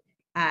addition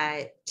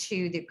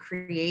to the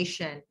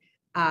creation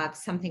of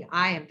something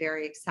I am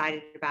very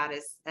excited about,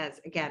 as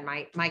again,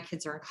 my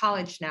kids are in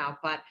college now,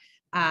 but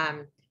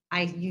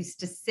I used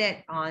to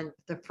sit on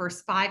the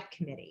First 5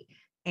 committee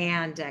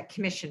and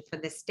commission for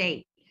the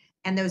state.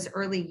 And those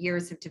early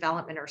years of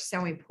development are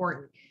so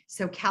important.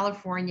 So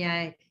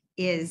California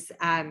is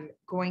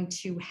going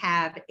to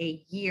have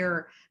a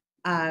year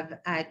of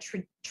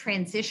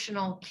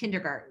transitional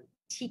kindergarten,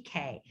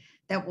 TK,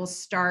 that will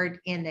start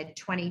in the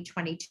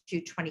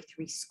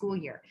 2022-23 school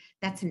year.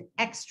 That's an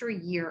extra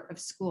year of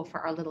school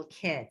for our little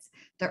kids.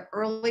 The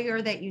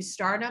earlier that you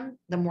start them,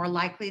 the more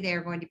likely they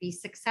are going to be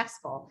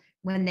successful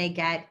when they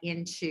get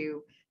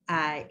into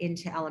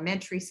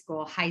elementary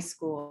school, high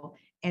school,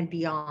 and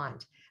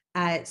beyond.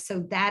 So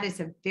that is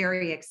a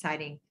very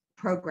exciting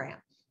program.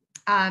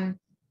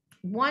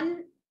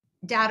 One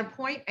data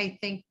point I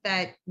think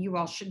that you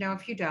all should know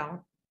if you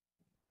don't,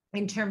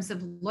 in terms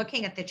of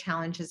looking at the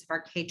challenges of our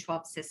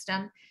K-12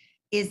 system,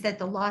 is that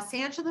the Los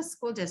Angeles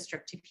School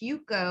District, if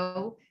you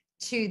go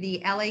to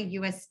the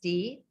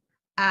LAUSD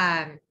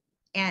and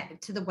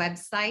to the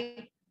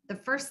website, the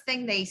first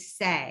thing they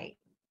say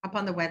up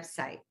on the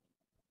website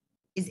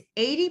is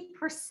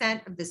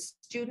 80% of the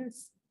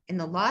students in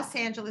the Los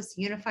Angeles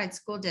Unified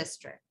School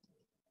District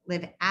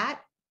live at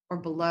or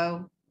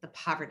below the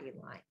poverty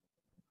line.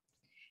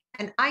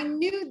 And I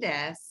knew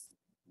this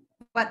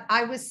But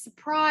I was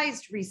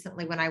surprised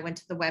recently when I went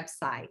to the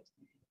website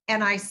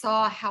and I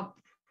saw how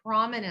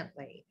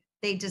prominently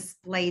they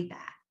displayed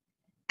that.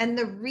 And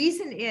the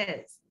reason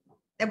is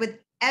that with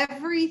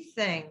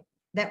everything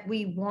that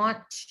we want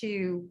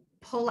to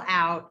pull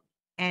out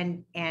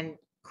and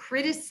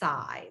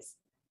criticize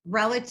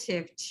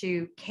relative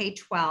to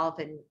K-12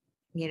 and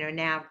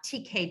now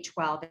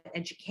TK-12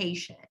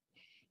 education,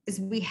 is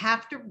we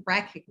have to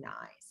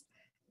recognize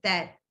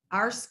that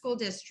our school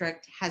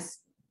district has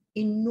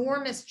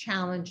enormous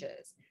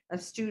challenges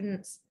of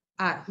students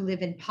who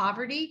live in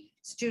poverty,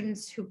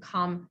 students who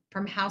come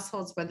from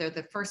households where they're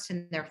the first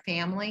in their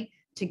family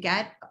to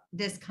get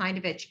this kind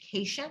of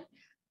education,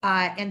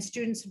 and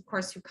students, of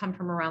course, who come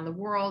from around the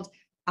world.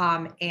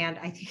 And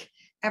I think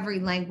every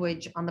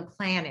language on the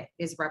planet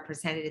is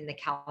represented in the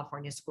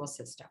California school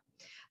system.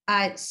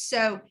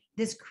 So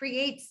this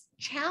creates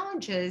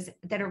challenges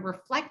that are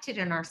reflected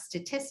in our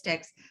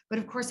statistics, but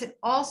of course it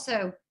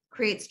also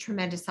creates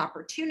tremendous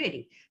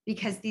opportunity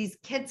because these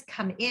kids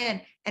come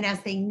in and as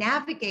they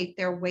navigate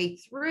their way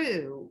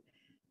through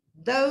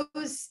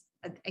those,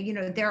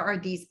 there are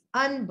these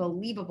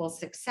unbelievable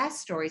success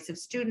stories of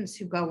students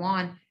who go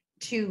on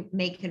to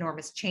make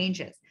enormous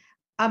changes.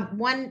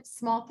 One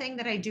small thing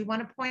that I do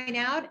want to point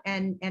out,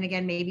 and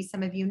again, maybe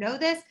some of you know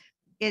this,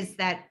 is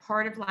that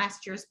part of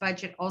last year's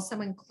budget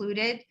also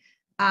included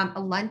a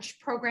lunch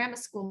program, a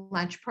school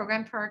lunch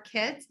program for our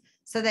kids,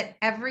 so that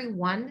every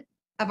one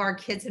of our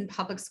kids in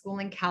public school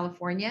in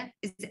California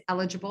is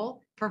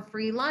eligible for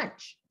free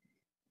lunch.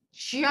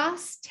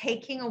 Just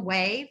taking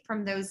away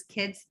from those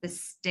kids the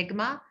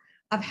stigma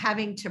of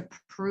having to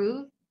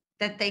prove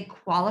that they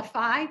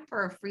qualify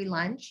for a free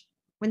lunch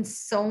when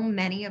so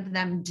many of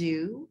them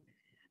do,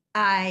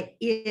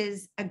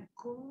 is a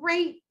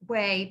great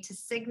way to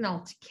signal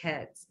to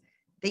kids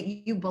that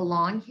you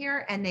belong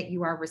here and that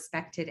you are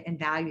respected and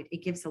valued.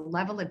 It gives a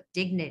level of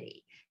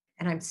dignity.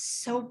 And I'm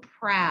so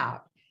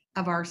proud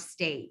of our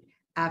state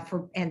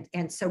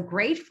and so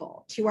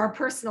grateful to our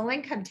personal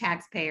income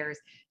taxpayers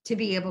to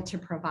be able to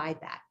provide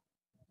that.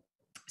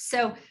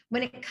 So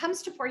when it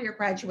comes to four-year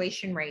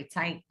graduation rates,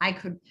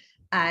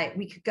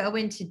 we could go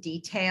into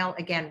detail.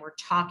 Again, we're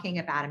talking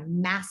about a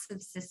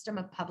massive system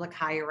of public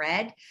higher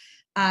ed.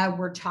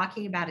 We're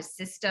talking about a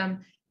system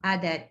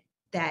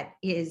that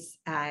is,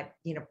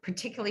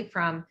 particularly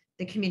from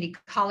the community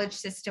college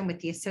system with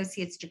the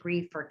associate's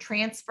degree for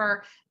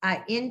transfer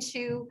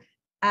into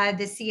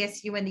the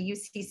CSU and the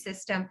UC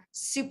system,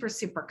 super,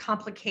 super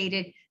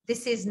complicated.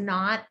 This is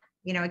not,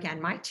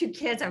 again, my two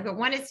kids, I've got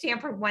one at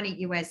Stanford, one at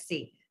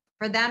USC.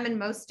 For them and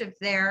most of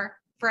their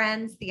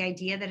friends, the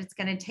idea that it's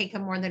going to take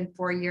them more than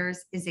 4 years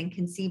is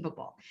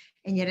inconceivable.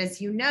 And yet, as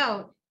you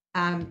know,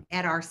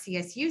 at our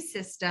CSU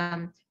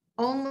system,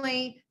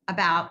 only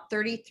about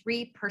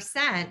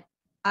 33%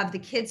 of the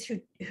kids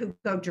who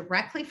go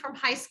directly from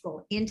high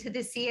school into the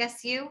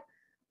CSU,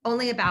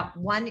 only about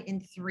 1 in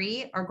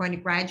 3 are going to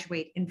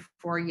graduate in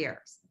 4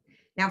 years.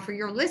 Now, for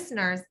your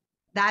listeners,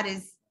 that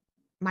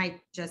might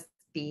just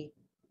be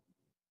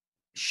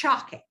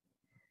shocking.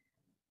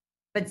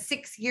 But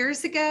 6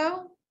 years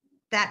ago,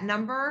 that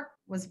number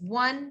was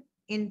 1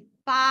 in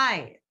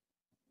 5.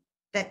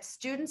 That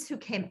students who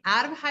came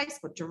out of high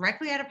school,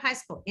 directly out of high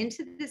school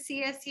into the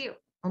CSU,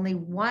 only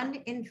 1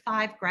 in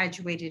 5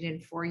 graduated in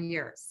 4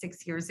 years,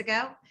 6 years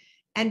ago.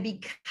 And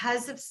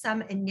because of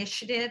some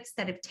initiatives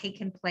that have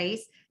taken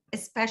place,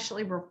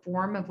 especially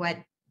reform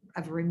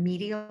of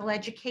remedial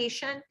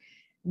education,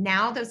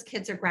 now those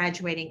kids are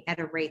graduating at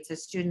a rate, so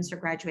students are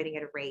graduating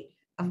at a rate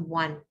of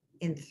 1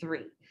 in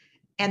 3.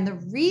 And the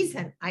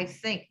reason I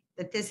think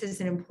that this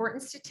is an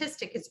important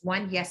statistic is,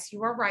 one, yes,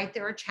 you are right,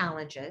 there are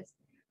challenges.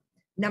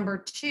 Number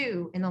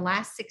 2, in the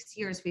last 6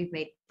 years, we've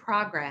made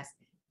progress.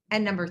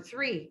 And number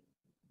 3,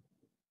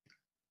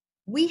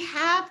 we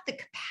have the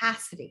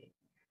capacity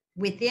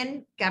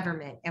within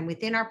government and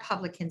within our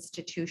public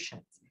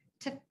institutions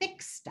to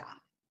fix stuff.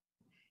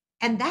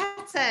 And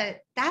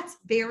that's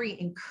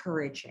very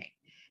encouraging.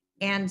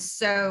 And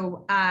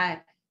so,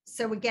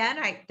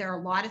 again, there are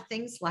a lot of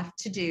things left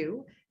to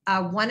do.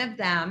 One of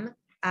them,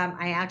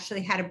 I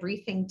actually had a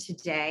briefing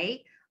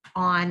today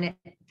on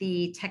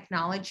the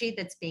technology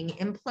that's being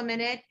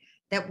implemented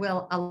that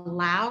will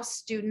allow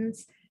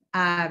students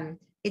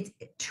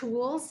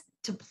tools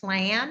to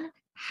plan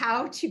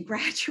how to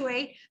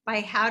graduate,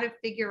 by how to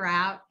figure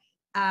out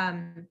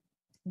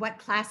what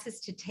classes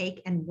to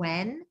take and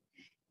when,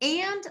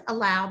 and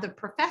allow the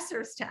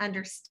professors to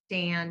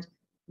understand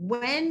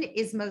when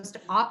is most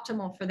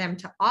optimal for them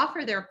to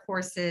offer their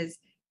courses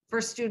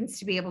for students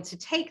to be able to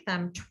take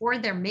them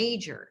toward their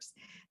majors.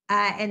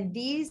 And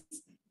these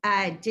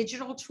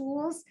digital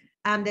tools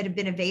that have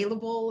been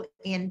available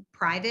in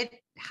private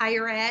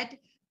higher ed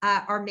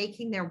are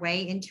making their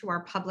way into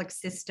our public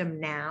system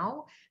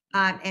now,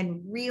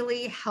 and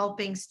really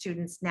helping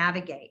students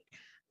navigate.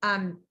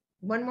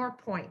 One more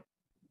point.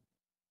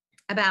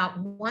 About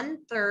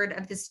 1/3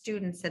 of the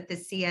students at the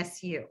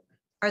CSU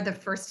are the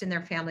first in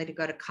their family to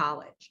go to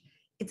college.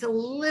 It's a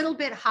little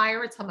bit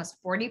higher. It's almost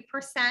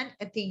 40%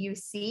 at the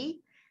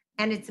UC,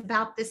 and it's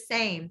about the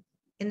same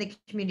in the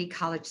community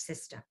college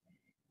system.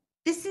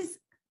 This is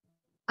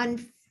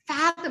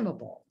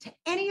unfathomable to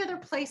any other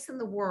place in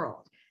the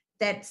world,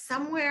 that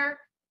somewhere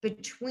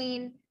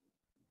between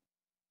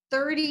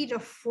 30 to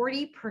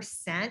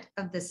 40%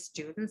 of the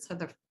students are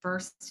the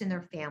first in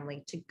their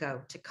family to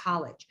go to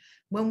college.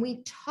 When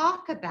we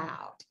talk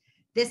about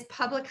this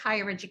public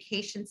higher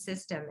education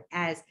system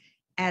as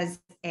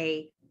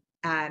the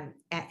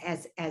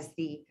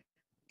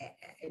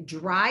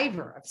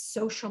driver of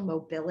social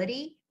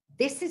mobility,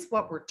 this is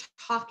what we're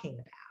talking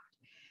about.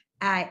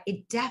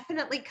 It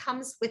definitely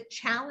comes with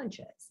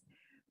challenges,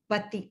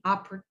 but the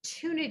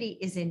opportunity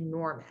is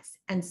enormous.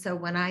 And so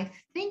when I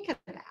think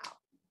about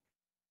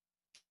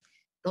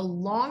the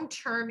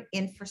long-term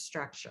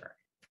infrastructure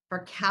for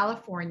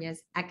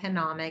California's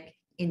economic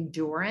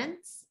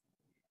endurance,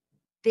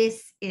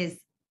 this is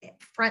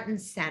front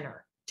and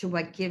center to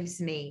what gives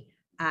me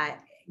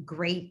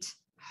great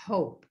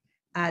hope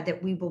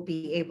that we will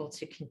be able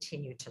to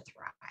continue to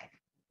thrive.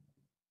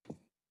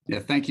 Yeah,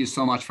 thank you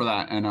so much for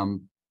that. And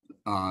I'm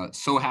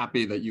so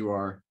happy that you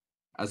are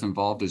as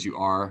involved as you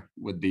are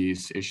with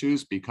these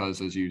issues,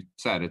 because as you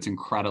said, it's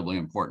incredibly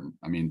important.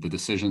 I mean, the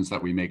decisions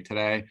that we make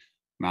today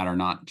matter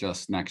not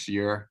just next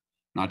year,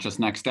 not just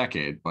next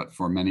decade, but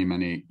for many,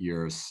 many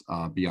years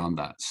beyond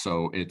that.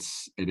 So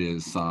that's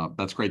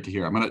great to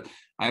hear.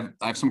 I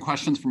have some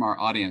questions from our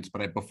audience,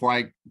 but before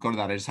I go to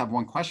that, I just have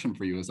one question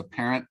for you. As a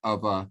parent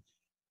of a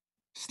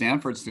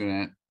Stanford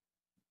student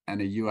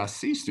and a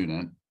USC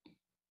student,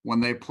 when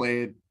they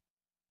played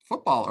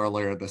football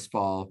earlier this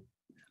fall,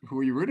 who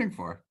were you rooting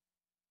for?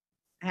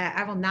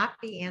 I will not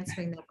be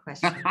answering that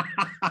question.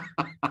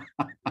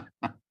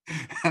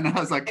 And I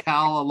was a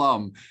Cal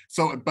alum.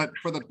 So, but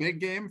for the big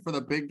game,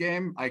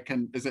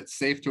 is it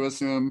safe to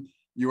assume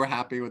you were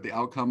happy with the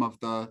outcome of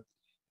the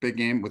big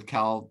game with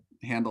Cal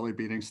handily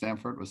beating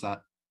Stanford? Was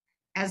that?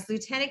 As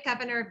Lieutenant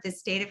Governor of the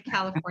state of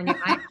California,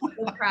 I'm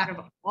so proud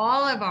of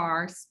all of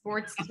our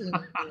sports teams.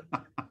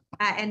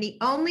 And the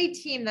only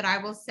team that I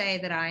will say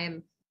that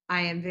I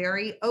am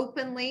very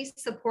openly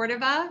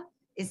supportive of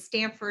is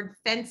Stanford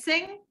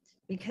fencing,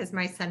 because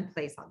my son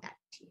plays on that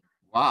team.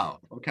 Wow.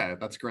 Okay,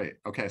 that's great.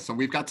 Okay, so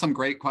we've got some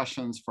great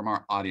questions from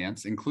our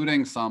audience,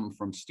 including some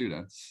from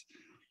students.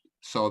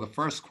 So the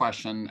first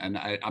question, and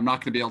I'm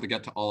not going to be able to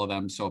get to all of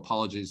them, so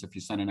apologies if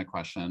you send in a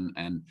question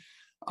and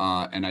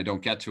I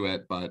don't get to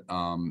it, but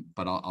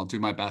I'll do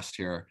my best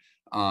here.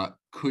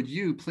 Could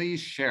you please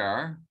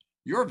share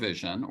your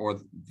vision, or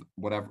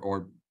whatever,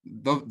 or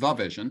the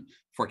vision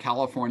for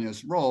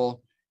California's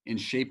role in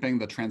shaping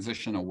the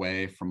transition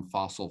away from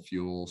fossil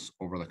fuels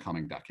over the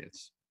coming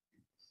decades?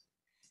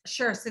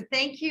 Sure. So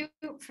thank you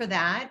for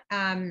that.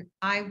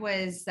 I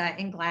was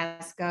in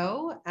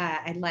Glasgow.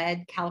 I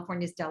led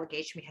California's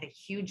delegation. We had a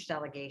huge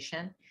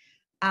delegation.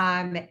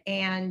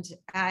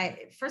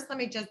 First, let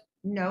me just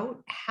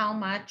note how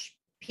much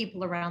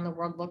people around the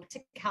world look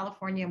to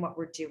California and what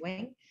we're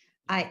doing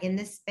in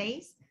this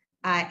space.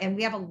 And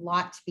we have a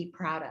lot to be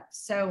proud of.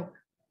 So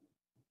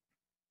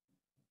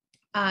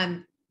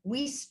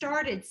we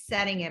started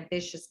setting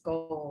ambitious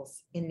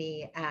goals in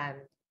the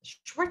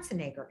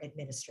Schwarzenegger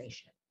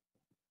administration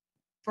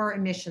for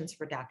emissions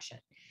reduction.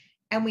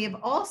 And we have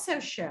also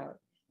showed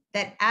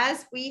that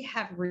as we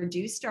have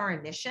reduced our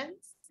emissions,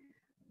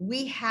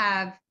 we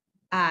have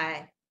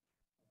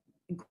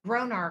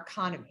grown our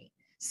economy.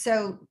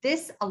 So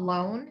this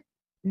alone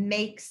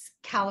makes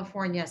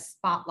California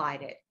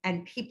spotlighted,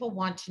 and people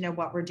want to know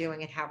what we're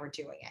doing and how we're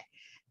doing it.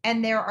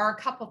 And there are a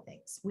couple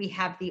things. We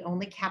have the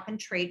only cap and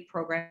trade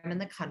program in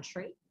the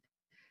country,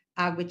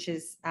 which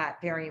is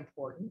very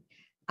important.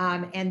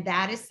 And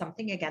that is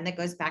something, again, that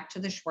goes back to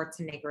the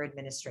Schwarzenegger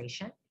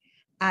administration.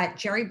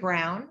 Jerry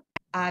Brown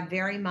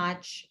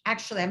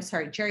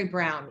Jerry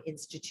Brown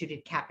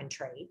instituted cap and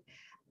trade.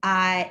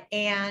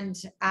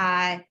 And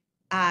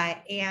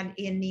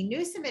in the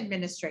Newsom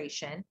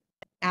administration,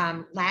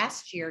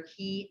 last year,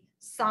 he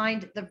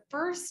signed the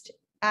first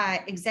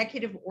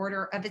executive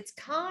order of its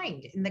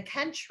kind in the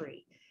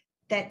country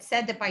that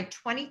said that by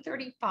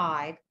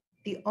 2035,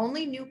 the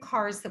only new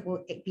cars that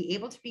will be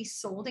able to be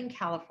sold in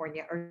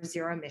California are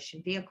zero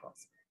emission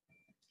vehicles.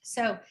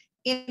 So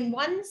in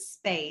one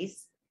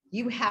space,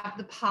 you have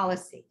the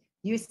policy,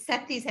 you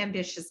set these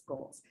ambitious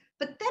goals,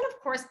 but then of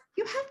course,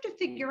 you have to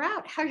figure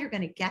out how you're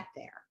going to get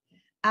there.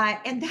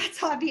 And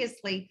that's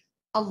obviously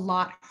a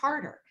lot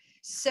harder.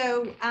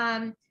 So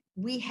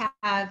we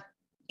have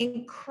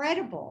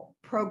incredible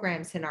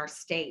programs in our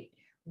state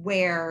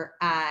where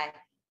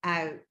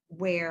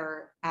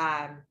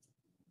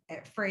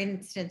for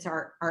instance,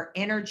 our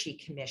Energy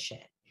Commission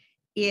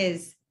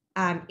is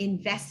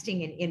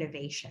investing in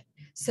innovation.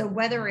 So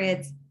whether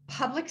it's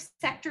public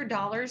sector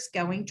dollars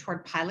going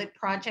toward pilot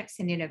projects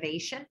and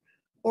innovation,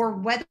 or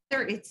whether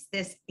it's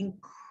this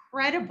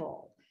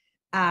incredible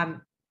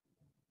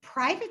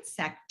private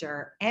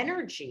sector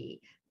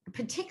energy,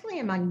 particularly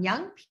among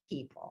young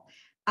people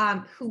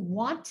who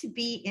want to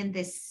be in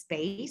this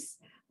space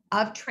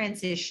of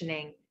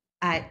transitioning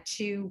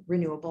to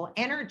renewable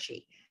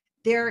energy.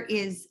 There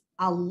is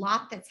a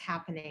lot that's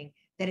happening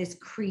that has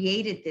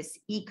created this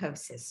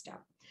ecosystem.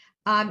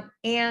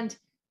 And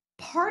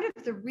part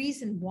of the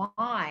reason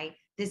why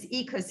this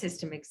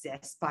ecosystem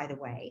exists, by the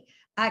way,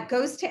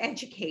 goes to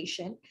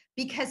education,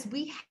 because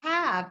we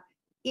have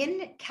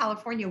in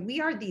California, we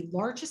are the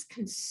largest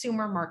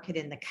consumer market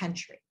in the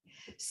country.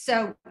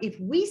 So if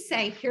we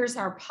say, here's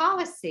our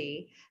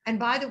policy, and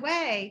by the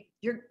way,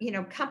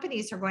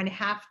 companies are going to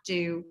have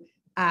to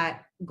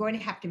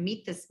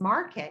meet this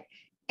market,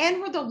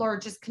 and we're the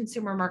largest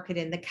consumer market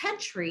in the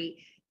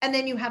country. And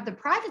then you have the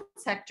private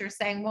sector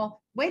saying,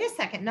 well, wait a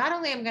second, not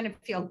only am I going to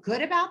feel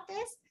good about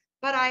this,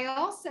 but I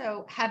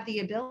also have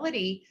the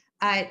ability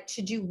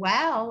to do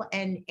well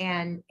and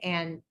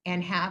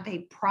have a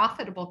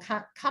profitable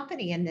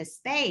company in this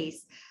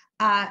space.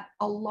 A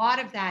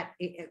lot of that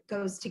it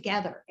goes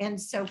together. And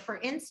so, for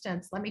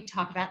instance, let me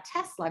talk about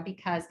Tesla,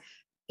 because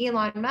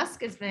Elon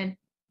Musk has been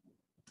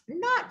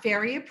not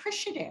very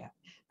appreciative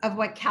of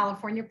what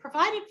California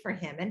provided for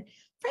him. And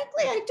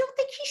frankly, I don't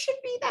think he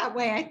should be that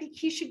way. I think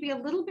he should be a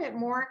little bit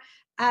more,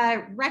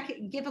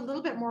 give a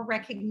little bit more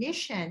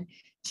recognition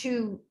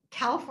to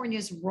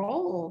California's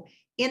role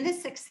in the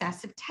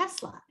success of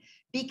Tesla,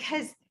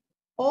 because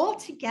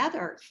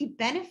altogether he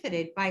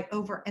benefited by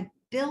over $1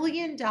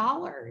 billion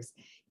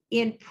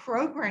in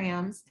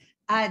programs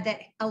that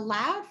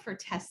allowed for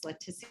Tesla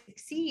to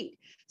succeed.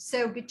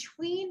 So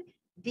between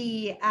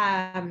the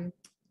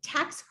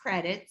tax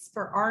credits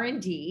for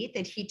R&D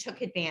that he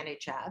took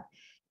advantage of,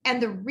 and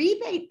the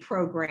rebate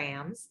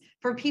programs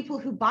for people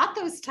who bought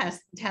those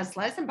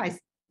Teslas, and by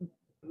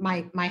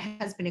my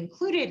husband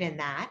included in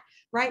that,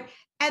 right?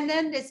 And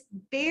then this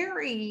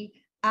very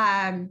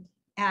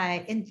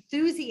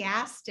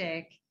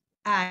enthusiastic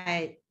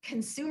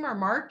consumer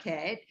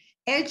market,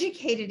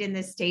 educated in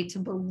the state to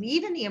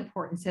believe in the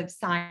importance of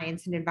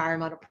science and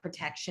environmental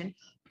protection.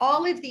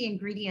 All of the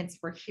ingredients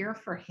were here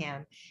for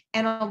him,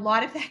 and a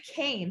lot of that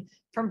came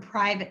from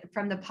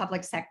the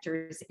public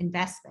sector's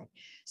investment.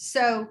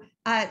 So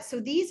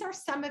these are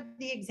some of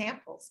the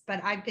examples.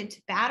 But I've been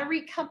to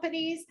battery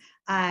companies.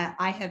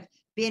 I have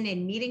been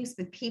in meetings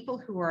with people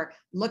who are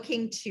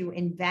looking to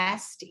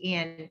invest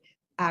in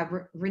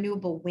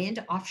renewable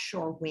wind,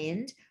 offshore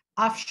wind.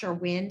 Offshore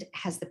wind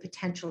has the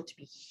potential to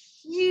be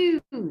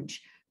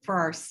huge for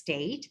our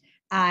state.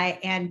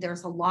 And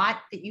there's a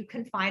lot that you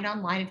can find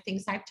online of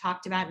things I've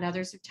talked about and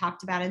others have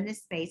talked about in this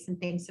space, and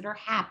things that are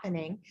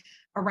happening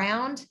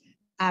around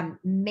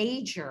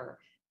major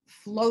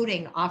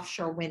floating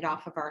offshore wind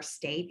off of our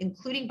state,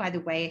 including, by the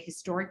way, a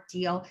historic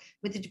deal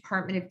with the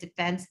Department of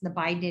Defense and the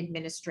Biden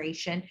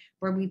administration,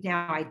 where we've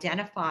now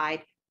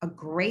identified a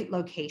great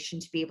location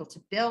to be able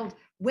to build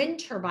wind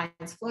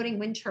turbines, floating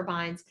wind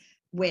turbines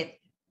with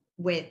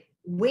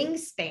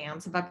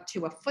wingspans of up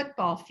to a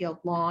football field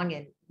long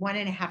and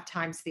 1.5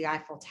 times the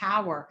Eiffel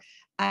Tower,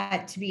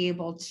 to be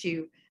able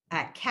to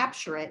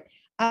capture it.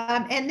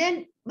 And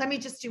then let me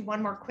just do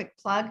one more quick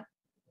plug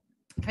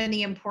for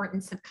the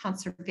importance of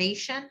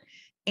conservation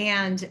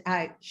and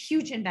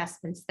huge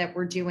investments that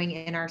we're doing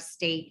in our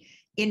state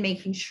in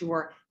making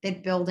sure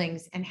that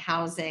buildings and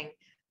housing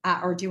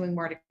are doing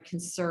more to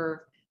conserve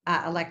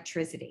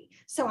electricity.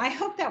 So I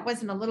hope that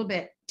wasn't a little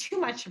bit too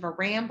much of a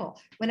ramble.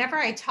 Whenever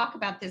I talk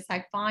about this,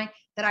 I find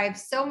that I have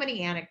so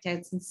many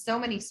anecdotes and so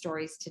many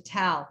stories to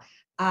tell,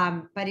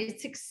 but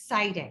it's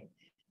exciting.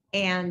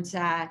 And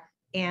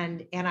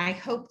I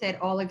hope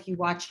that all of you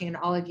watching and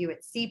all of you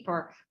at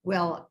SIEPR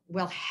will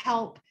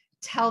help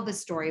tell the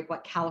story of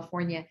what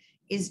California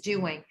is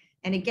doing.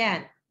 And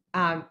again,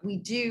 we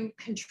do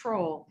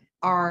control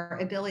our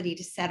ability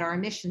to set our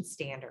emission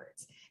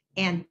standards.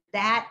 And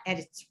that at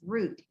its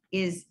root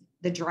is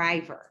the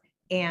driver.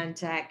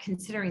 And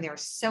considering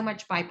there's so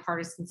much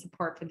bipartisan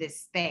support for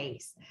this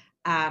space,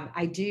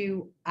 I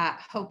do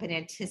hope and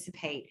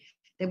anticipate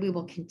that we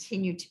will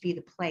continue to be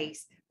the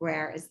place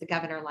where, as the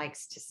governor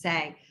likes to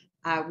say,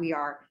 we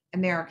are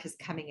America's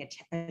coming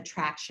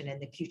attraction, and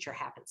the future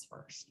happens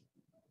first.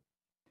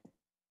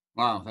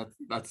 Wow,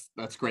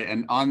 that's great.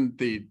 And on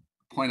the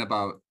point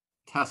about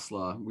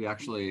Tesla, we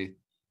actually,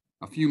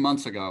 a few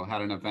months ago,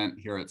 had an event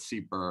here at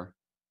SIEPR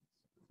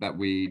that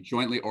we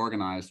jointly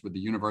organized with the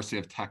University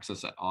of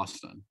Texas at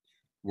Austin,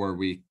 where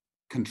we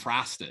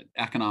contrasted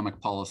economic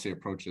policy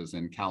approaches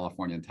in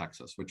California and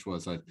Texas, which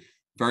was a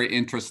very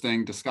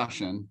interesting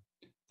discussion.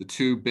 The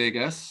two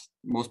biggest,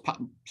 most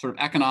sort of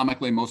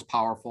economically most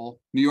powerful,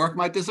 New York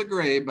might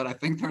disagree, but I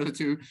think they're the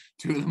two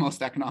of the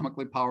most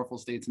economically powerful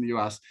states in the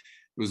US.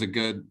 It was a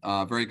good,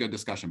 very good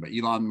discussion, but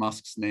Elon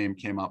Musk's name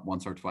came up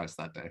once or twice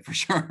that day for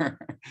sure.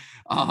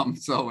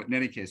 So in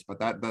any case, but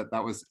that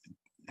was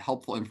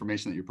helpful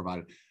information that you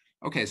provided.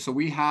 Okay, so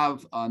we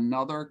have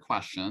another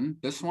question.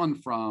 This one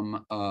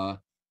from a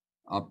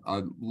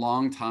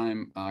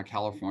longtime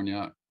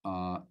California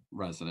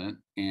resident,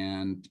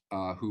 and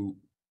who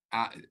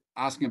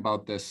asking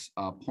about this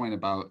point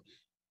about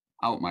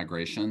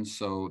out-migration.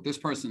 So this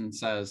person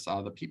says,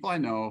 the people I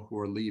know who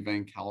are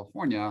leaving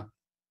California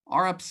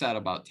are upset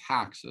about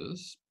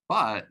taxes,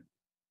 but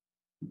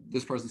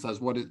this person says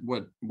what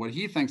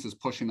he thinks is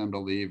pushing them to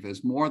leave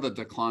is more the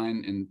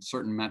decline in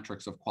certain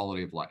metrics of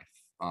quality of life.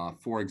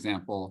 For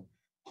example,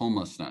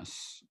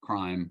 homelessness,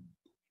 crime,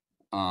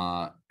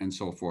 and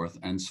so forth.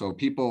 And so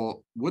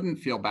people wouldn't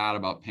feel bad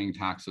about paying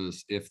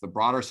taxes if the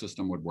broader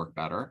system would work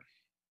better.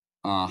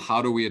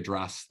 How do we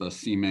address the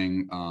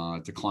seeming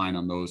decline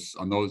on those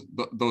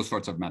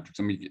sorts of metrics?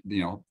 I mean,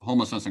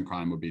 homelessness and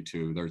crime would be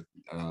two.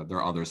 There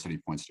are others that he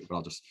points to,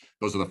 but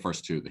those are the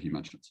first two that he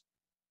mentions.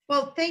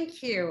 Well,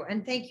 thank you,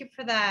 and thank you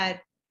for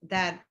that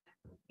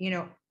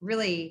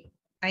really,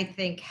 I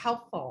think,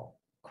 helpful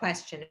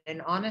question,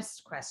 an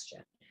honest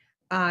question.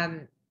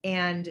 And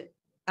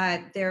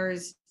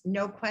there's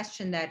no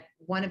question that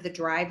one of the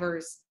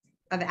drivers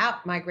of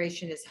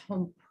out-migration is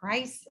home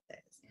prices.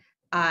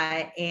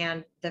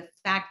 And the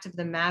fact of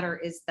the matter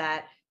is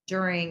that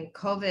during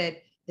COVID,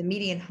 the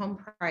median home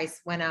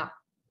price went up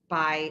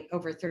by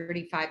over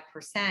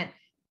 35%,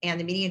 and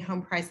the median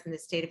home price in the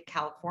state of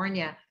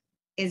California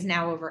is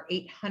now over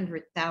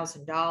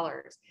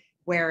 $800,000,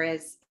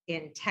 whereas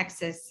in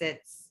Texas,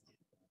 it's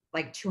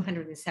like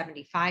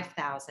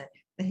 $275,000.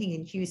 I think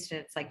in Houston,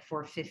 it's like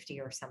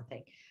 $450 or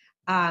something.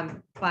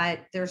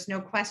 But there's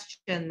no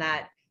question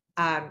that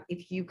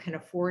if you can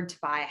afford to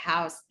buy a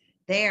house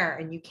there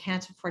and you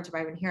can't afford to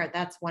buy one here,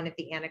 that's one of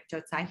the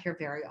anecdotes I hear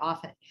very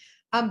often.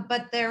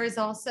 But there is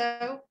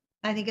also,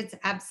 I think it's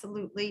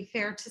absolutely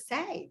fair to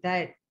say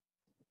that,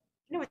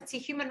 it's a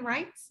human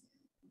rights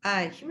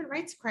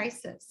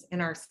crisis in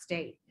our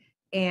state.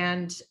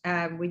 And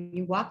when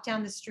you walk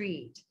down the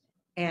street,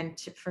 and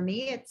for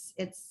me, it's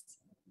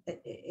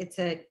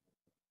a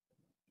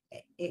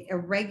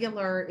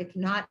regular, if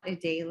not a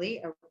daily,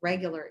 a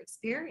regular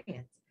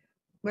experience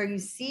where you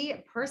see a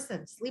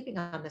person sleeping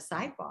on the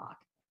sidewalk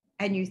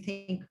and you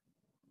think,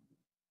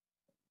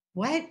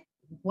 what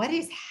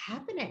is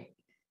happening?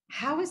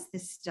 How is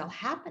this still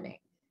happening?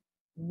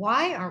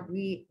 Why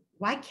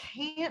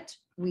can't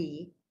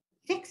we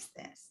fix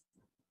this?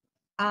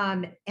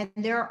 And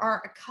there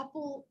are a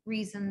couple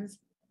reasons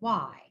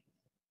why.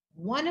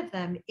 One of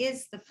them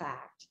is the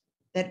fact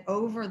that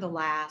over the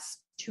last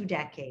 2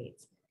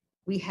 decades,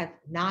 we have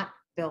not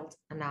built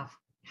enough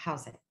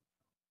housing.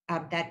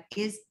 That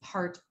is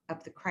part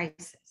of the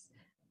crisis.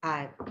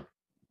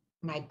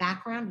 My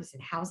background was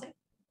in housing.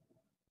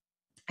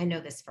 I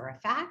know this for a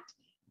fact.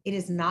 It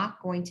is not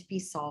going to be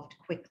solved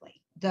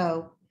quickly,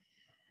 though.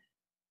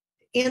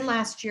 In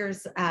last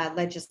year's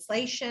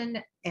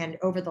legislation and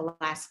over the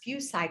last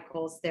few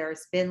cycles,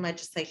 there's been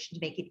legislation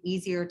to make it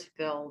easier to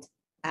build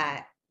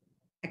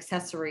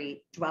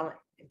accessory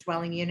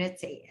dwelling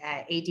units,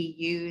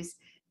 ADUs,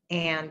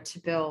 and to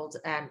build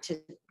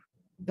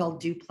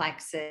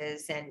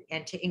duplexes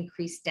and to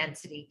increase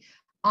density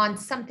on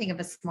something of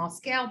a small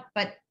scale,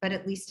 but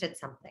at least it's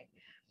something.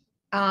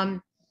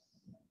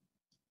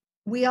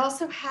 We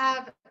also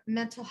have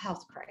mental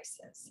health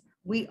crisis.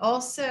 We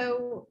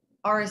also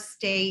are a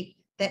state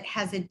that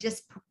has a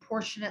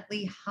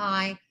disproportionately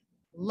high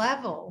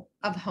level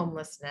of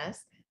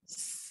homelessness,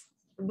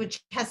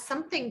 which has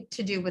something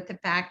to do with the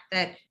fact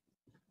that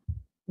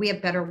we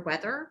have better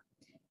weather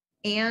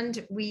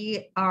and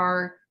we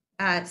are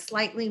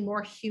slightly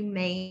more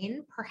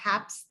humane,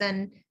 perhaps,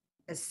 than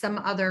some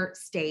other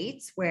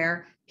states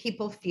where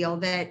people feel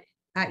that,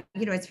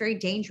 it's very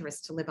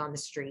dangerous to live on the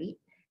street.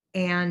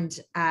 And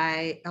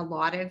a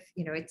lot of,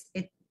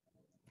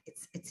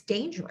 it's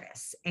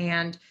dangerous.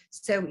 And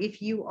so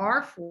if you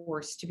are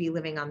forced to be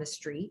living on the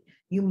street,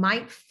 you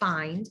might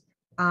find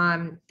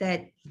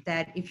that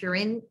if you're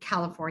in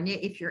California,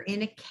 if you're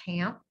in a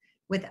camp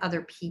with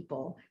other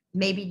people,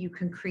 maybe you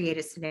can create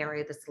a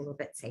scenario that's a little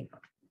bit safer.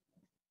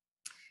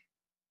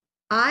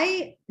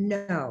 I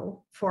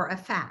know for a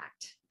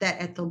fact that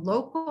at the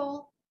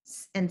local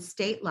and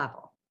state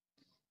level,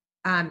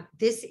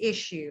 this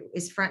issue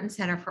is front and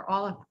center for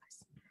all of us.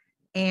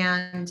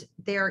 And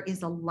there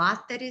is a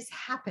lot that is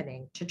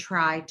happening to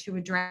try to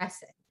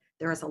address it.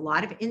 There is a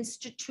lot of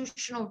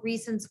institutional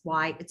reasons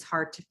why it's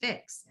hard to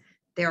fix.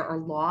 There are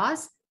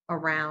laws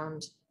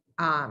around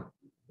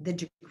the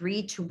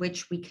degree to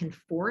which we can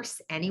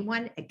force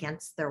anyone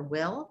against their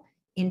will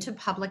into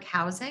public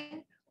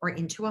housing or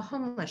into a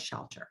homeless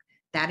shelter.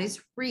 That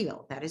is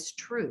real. That is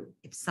true.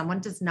 If someone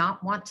does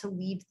not want to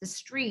leave the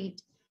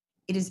street,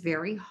 it is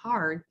very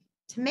hard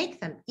to make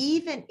them,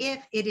 even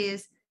if it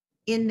is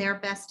in their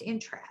best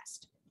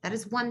interest. That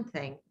is one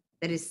thing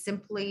that is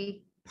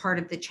simply part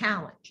of the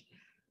challenge.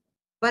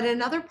 But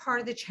another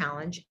part of the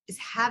challenge is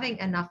having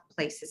enough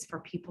places for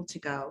people to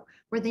go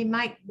where they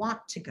might want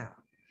to go.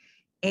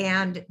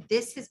 And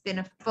this has been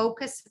a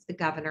focus of the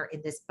governor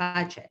in this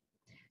budget.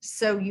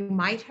 So you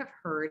might have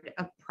heard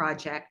of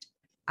Project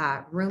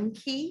Room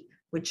Key,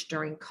 which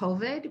during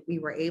COVID, we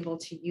were able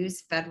to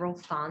use federal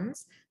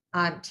funds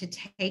to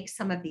take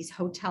some of these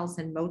hotels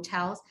and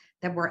motels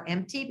that were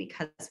empty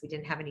because we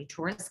didn't have any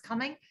tourists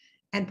coming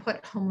and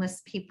put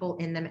homeless people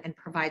in them and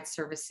provide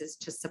services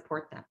to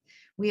support them.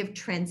 We have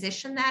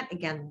transitioned that,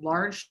 again,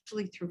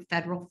 largely through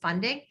federal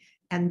funding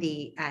and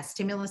the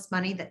stimulus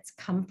money that's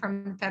come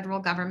from the federal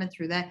government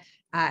through the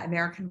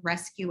American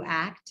Rescue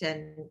Act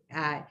and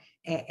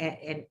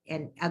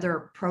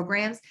other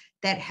programs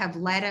that have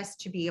led us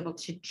to be able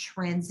to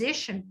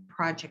transition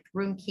Project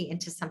Room Key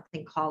into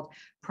something called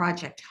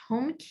Project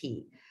Home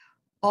Key,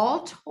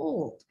 All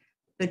told,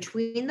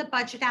 between the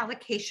budget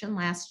allocation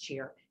last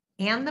year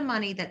and the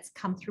money that's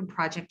come through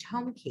Project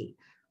Home Key,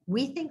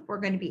 we think we're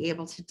going to be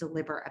able to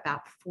deliver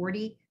about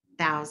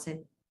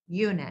 40,000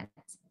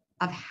 units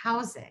of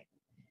housing,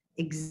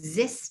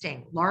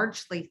 existing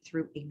largely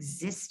through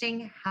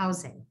existing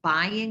housing,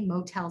 buying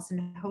motels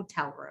and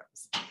hotel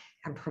rooms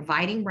and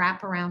providing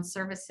wraparound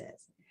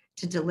services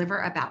to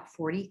deliver about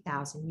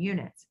 40,000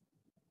 units.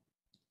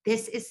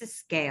 This is a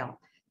scale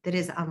that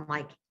is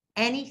unlike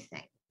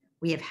anything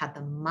we have had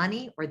the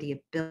money or the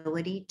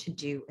ability to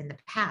do in the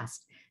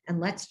past. And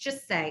let's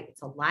just say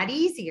it's a lot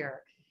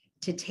easier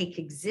to take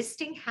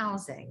existing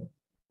housing,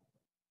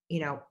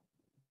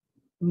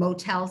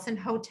 motels and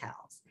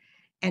hotels,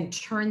 and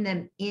turn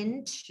them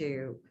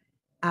into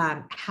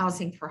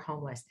housing for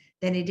homeless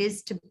than it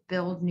is to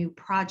build new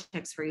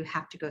projects where you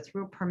have to go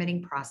through a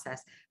permitting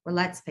process where,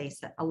 let's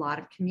face it, a lot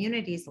of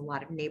communities, a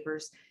lot of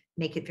neighbors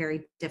make it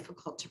very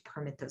difficult to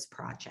permit those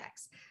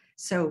projects.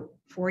 So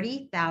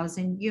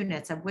 40,000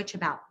 units, of which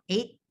about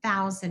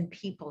 8,000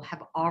 people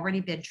have already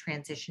been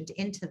transitioned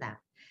into them.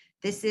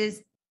 This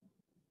is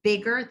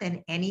bigger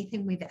than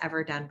anything we've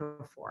ever done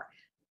before.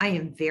 I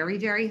am very,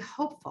 very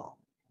hopeful,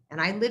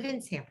 and I live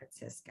in San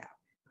Francisco.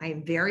 I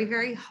am very,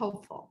 very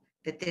hopeful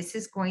that this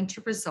is going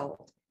to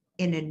result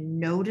in a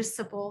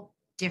noticeable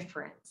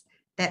difference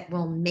that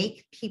will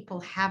make people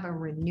have a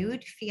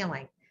renewed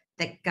feeling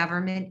that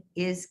government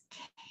is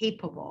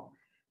capable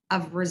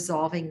of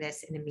resolving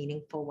this in a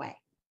meaningful way.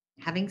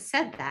 Having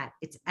said that,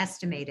 it's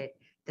estimated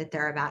that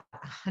there are about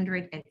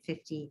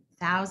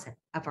 150,000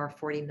 of our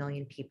 40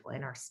 million people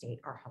in our state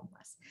are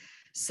homeless.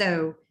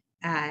 So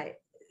I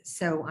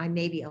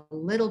may be a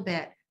little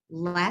bit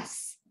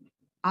less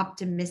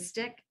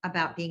optimistic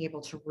about being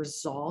able to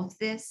resolve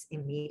this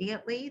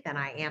immediately than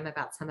I am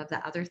about some of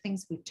the other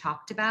things we've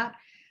talked about,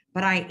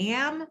 but I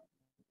am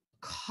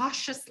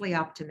cautiously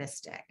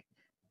optimistic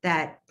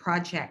that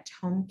Project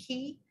Home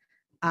Key,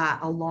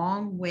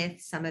 along with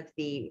some of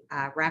the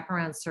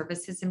wraparound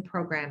services and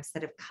programs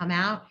that have come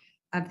out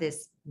of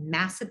this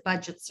massive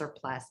budget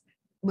surplus,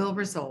 will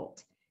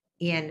result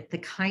in the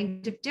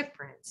kind of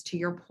difference, to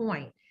your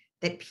point,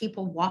 that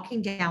people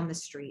walking down the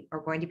street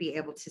are going to be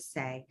able to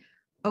say,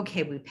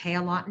 okay, we pay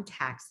a lot in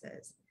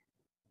taxes,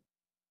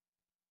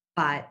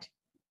 but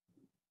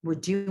we're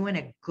doing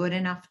a good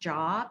enough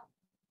job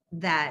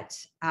that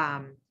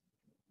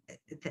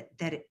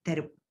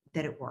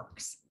it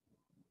works.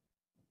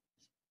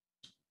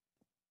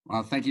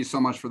 Well, thank you so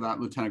much for that,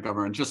 Lieutenant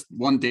Governor. And just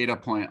one data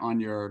point on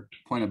your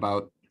point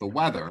about the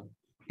weather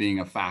being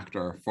a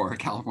factor for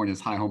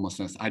California's high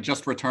homelessness. I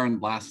just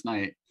returned last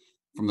night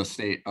from the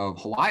state of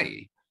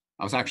Hawaii.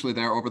 I was actually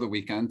there over the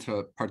weekend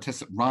to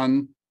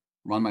run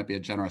might be a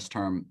generous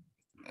term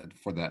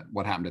for that,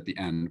 what happened at the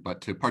end,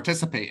 but to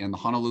participate in the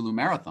Honolulu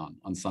Marathon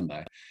on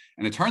Sunday.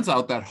 And it turns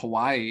out that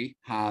Hawaii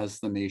has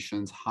the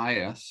nation's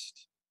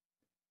highest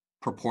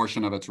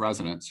proportion of its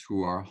residents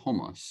who are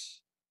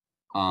homeless,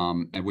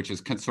 and which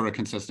is sort of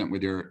consistent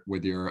with your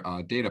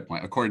data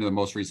point, according to the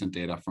most recent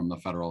data from the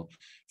federal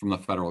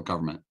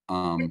government.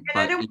 And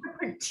I don't want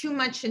to put too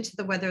much into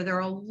the weather. There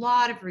are a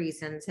lot of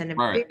reasons, and a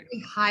very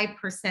high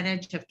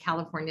percentage of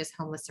California's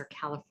homeless are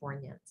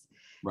Californians.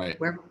 Right.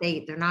 Where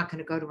they're not going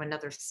to go to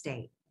another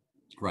state.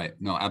 Right.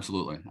 No,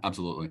 absolutely.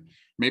 Absolutely.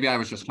 Maybe I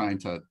was just trying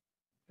to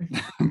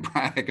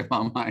brag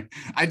about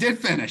I did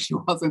finish. It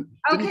didn't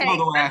go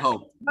the way I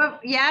hoped. Oh,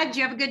 yeah. Did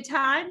you have a good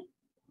time?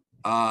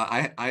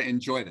 I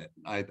enjoyed it.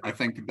 I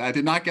think I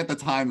did not get the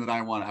time that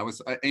I wanted. I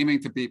was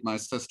aiming to beat my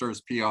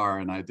sister's PR,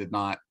 and I did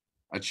not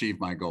achieve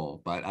my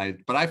goal, but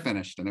I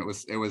finished, and it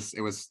was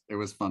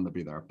fun to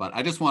be there. But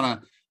I just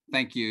want to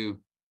thank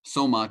you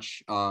so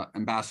much,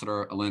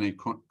 Ambassador Eleni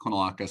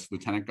Kounalakis,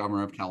 Lieutenant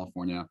Governor of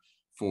California,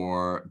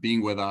 for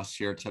being with us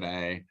here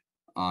today.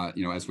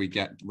 As we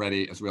get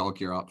ready, as we all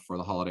gear up for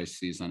the holiday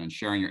season, and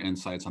sharing your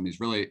insights on these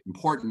really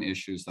important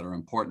issues that are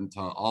important to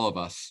all of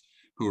us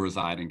who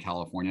reside in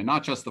California,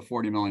 not just the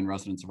 40 million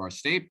residents of our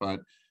state,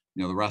 but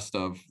the rest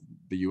of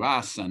the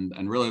U.S.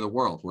 and really the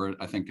world. We're,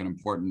 I think, an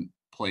important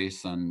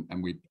place, and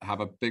we have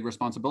a big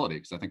responsibility,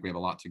 because I think we have a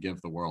lot to give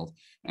the world,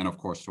 and of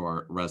course to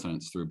our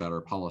residents through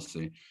better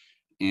policy.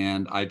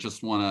 And I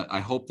just I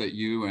hope that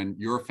you and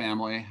your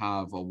family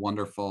have a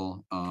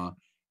wonderful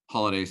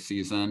holiday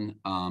season.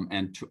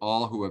 And to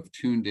all who have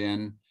tuned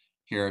in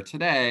here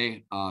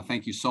today,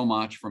 thank you so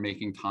much for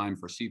making time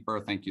for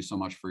SIEPR. Thank you so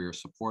much for your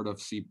support of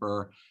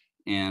SIEPR.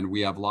 And we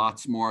have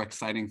lots more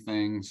exciting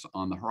things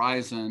on the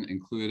horizon,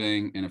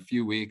 including in a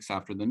few weeks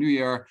after the new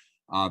year,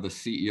 the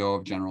CEO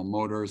of General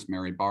Motors,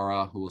 Mary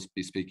Barra, who will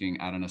be speaking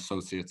at an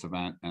associates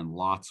event, and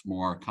lots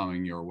more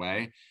coming your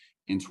way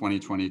in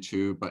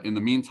 2022. But in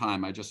the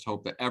meantime, I just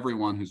hope that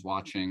everyone who's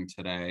watching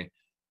today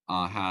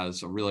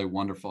has a really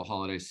wonderful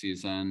holiday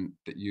season,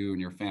 that you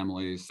and your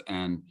families,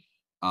 and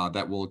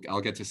that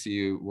I'll get to see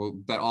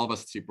you, that all of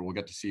us at SIEPR will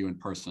get to see you in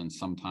person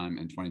sometime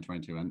in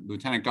 2022. And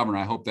Lieutenant Governor,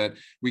 I hope that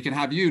we can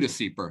have you to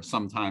SIEPR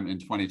sometime in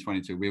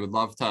 2022. We would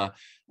love to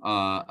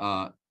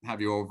have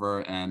you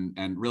over,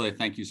 and really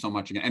thank you so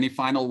much again. Any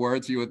final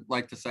words you would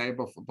like to say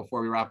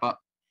before we wrap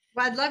up?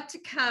 Well, I'd love to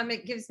come.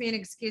 It gives me an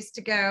excuse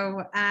to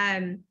go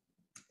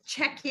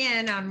check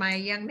in on my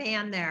young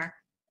man there.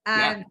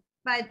 Yeah.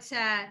 But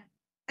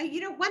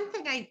one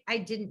thing I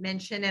didn't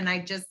mention, and I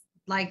just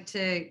like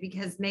to,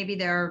 because maybe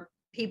there are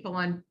people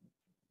on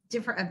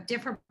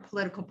different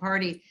political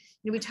parties.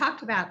 We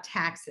talked about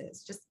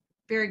taxes just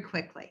very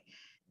quickly.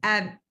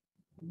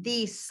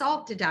 The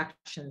SALT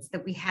deductions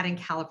that we had in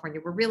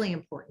California were really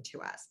important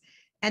to us,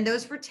 and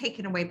those were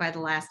taken away by the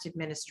last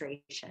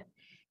administration.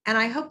 And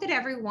I hope that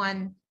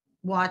everyone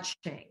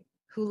watching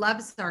who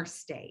loves our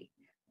state,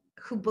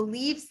 who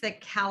believes that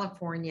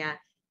California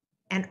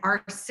and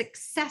our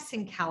success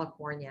in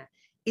California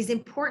is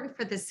important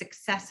for the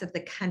success of the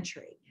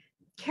country,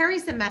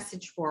 carries the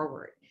message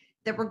forward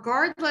that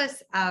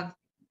regardless of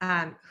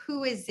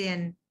who is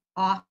in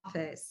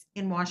office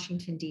in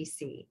Washington,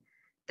 D.C.,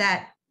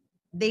 that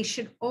they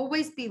should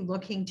always be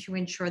looking to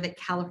ensure that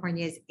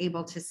California is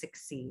able to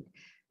succeed.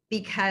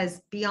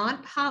 Because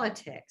beyond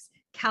politics,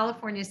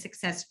 California's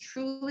success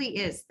truly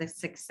is the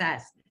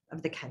success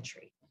of the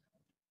country.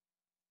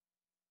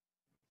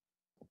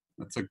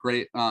 That's a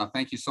great,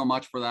 thank you so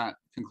much for that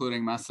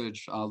concluding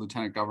message,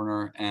 Lieutenant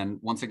Governor. And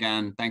once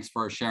again, thanks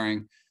for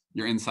sharing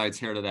your insights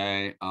here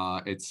today.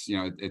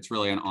 It's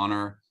really an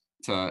honor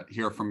to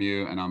hear from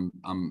you, and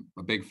I'm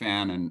a big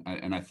fan,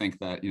 and I think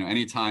that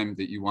anytime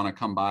that you want to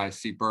come by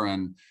SIEPR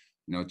and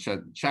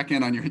check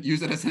in on your,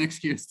 use it as an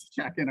excuse to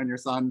check in on your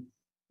son,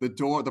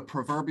 the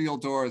proverbial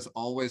door is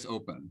always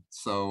open.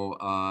 So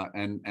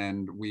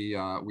and we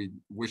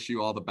wish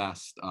you all the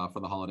best for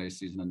the holiday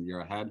season and the year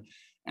ahead.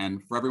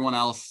 And for everyone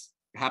else,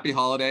 happy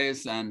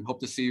holidays, and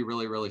hope to see you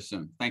really, really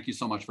soon. Thank you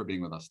so much for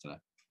being with us today.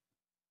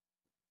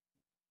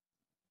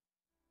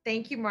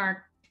 Thank you, Mark.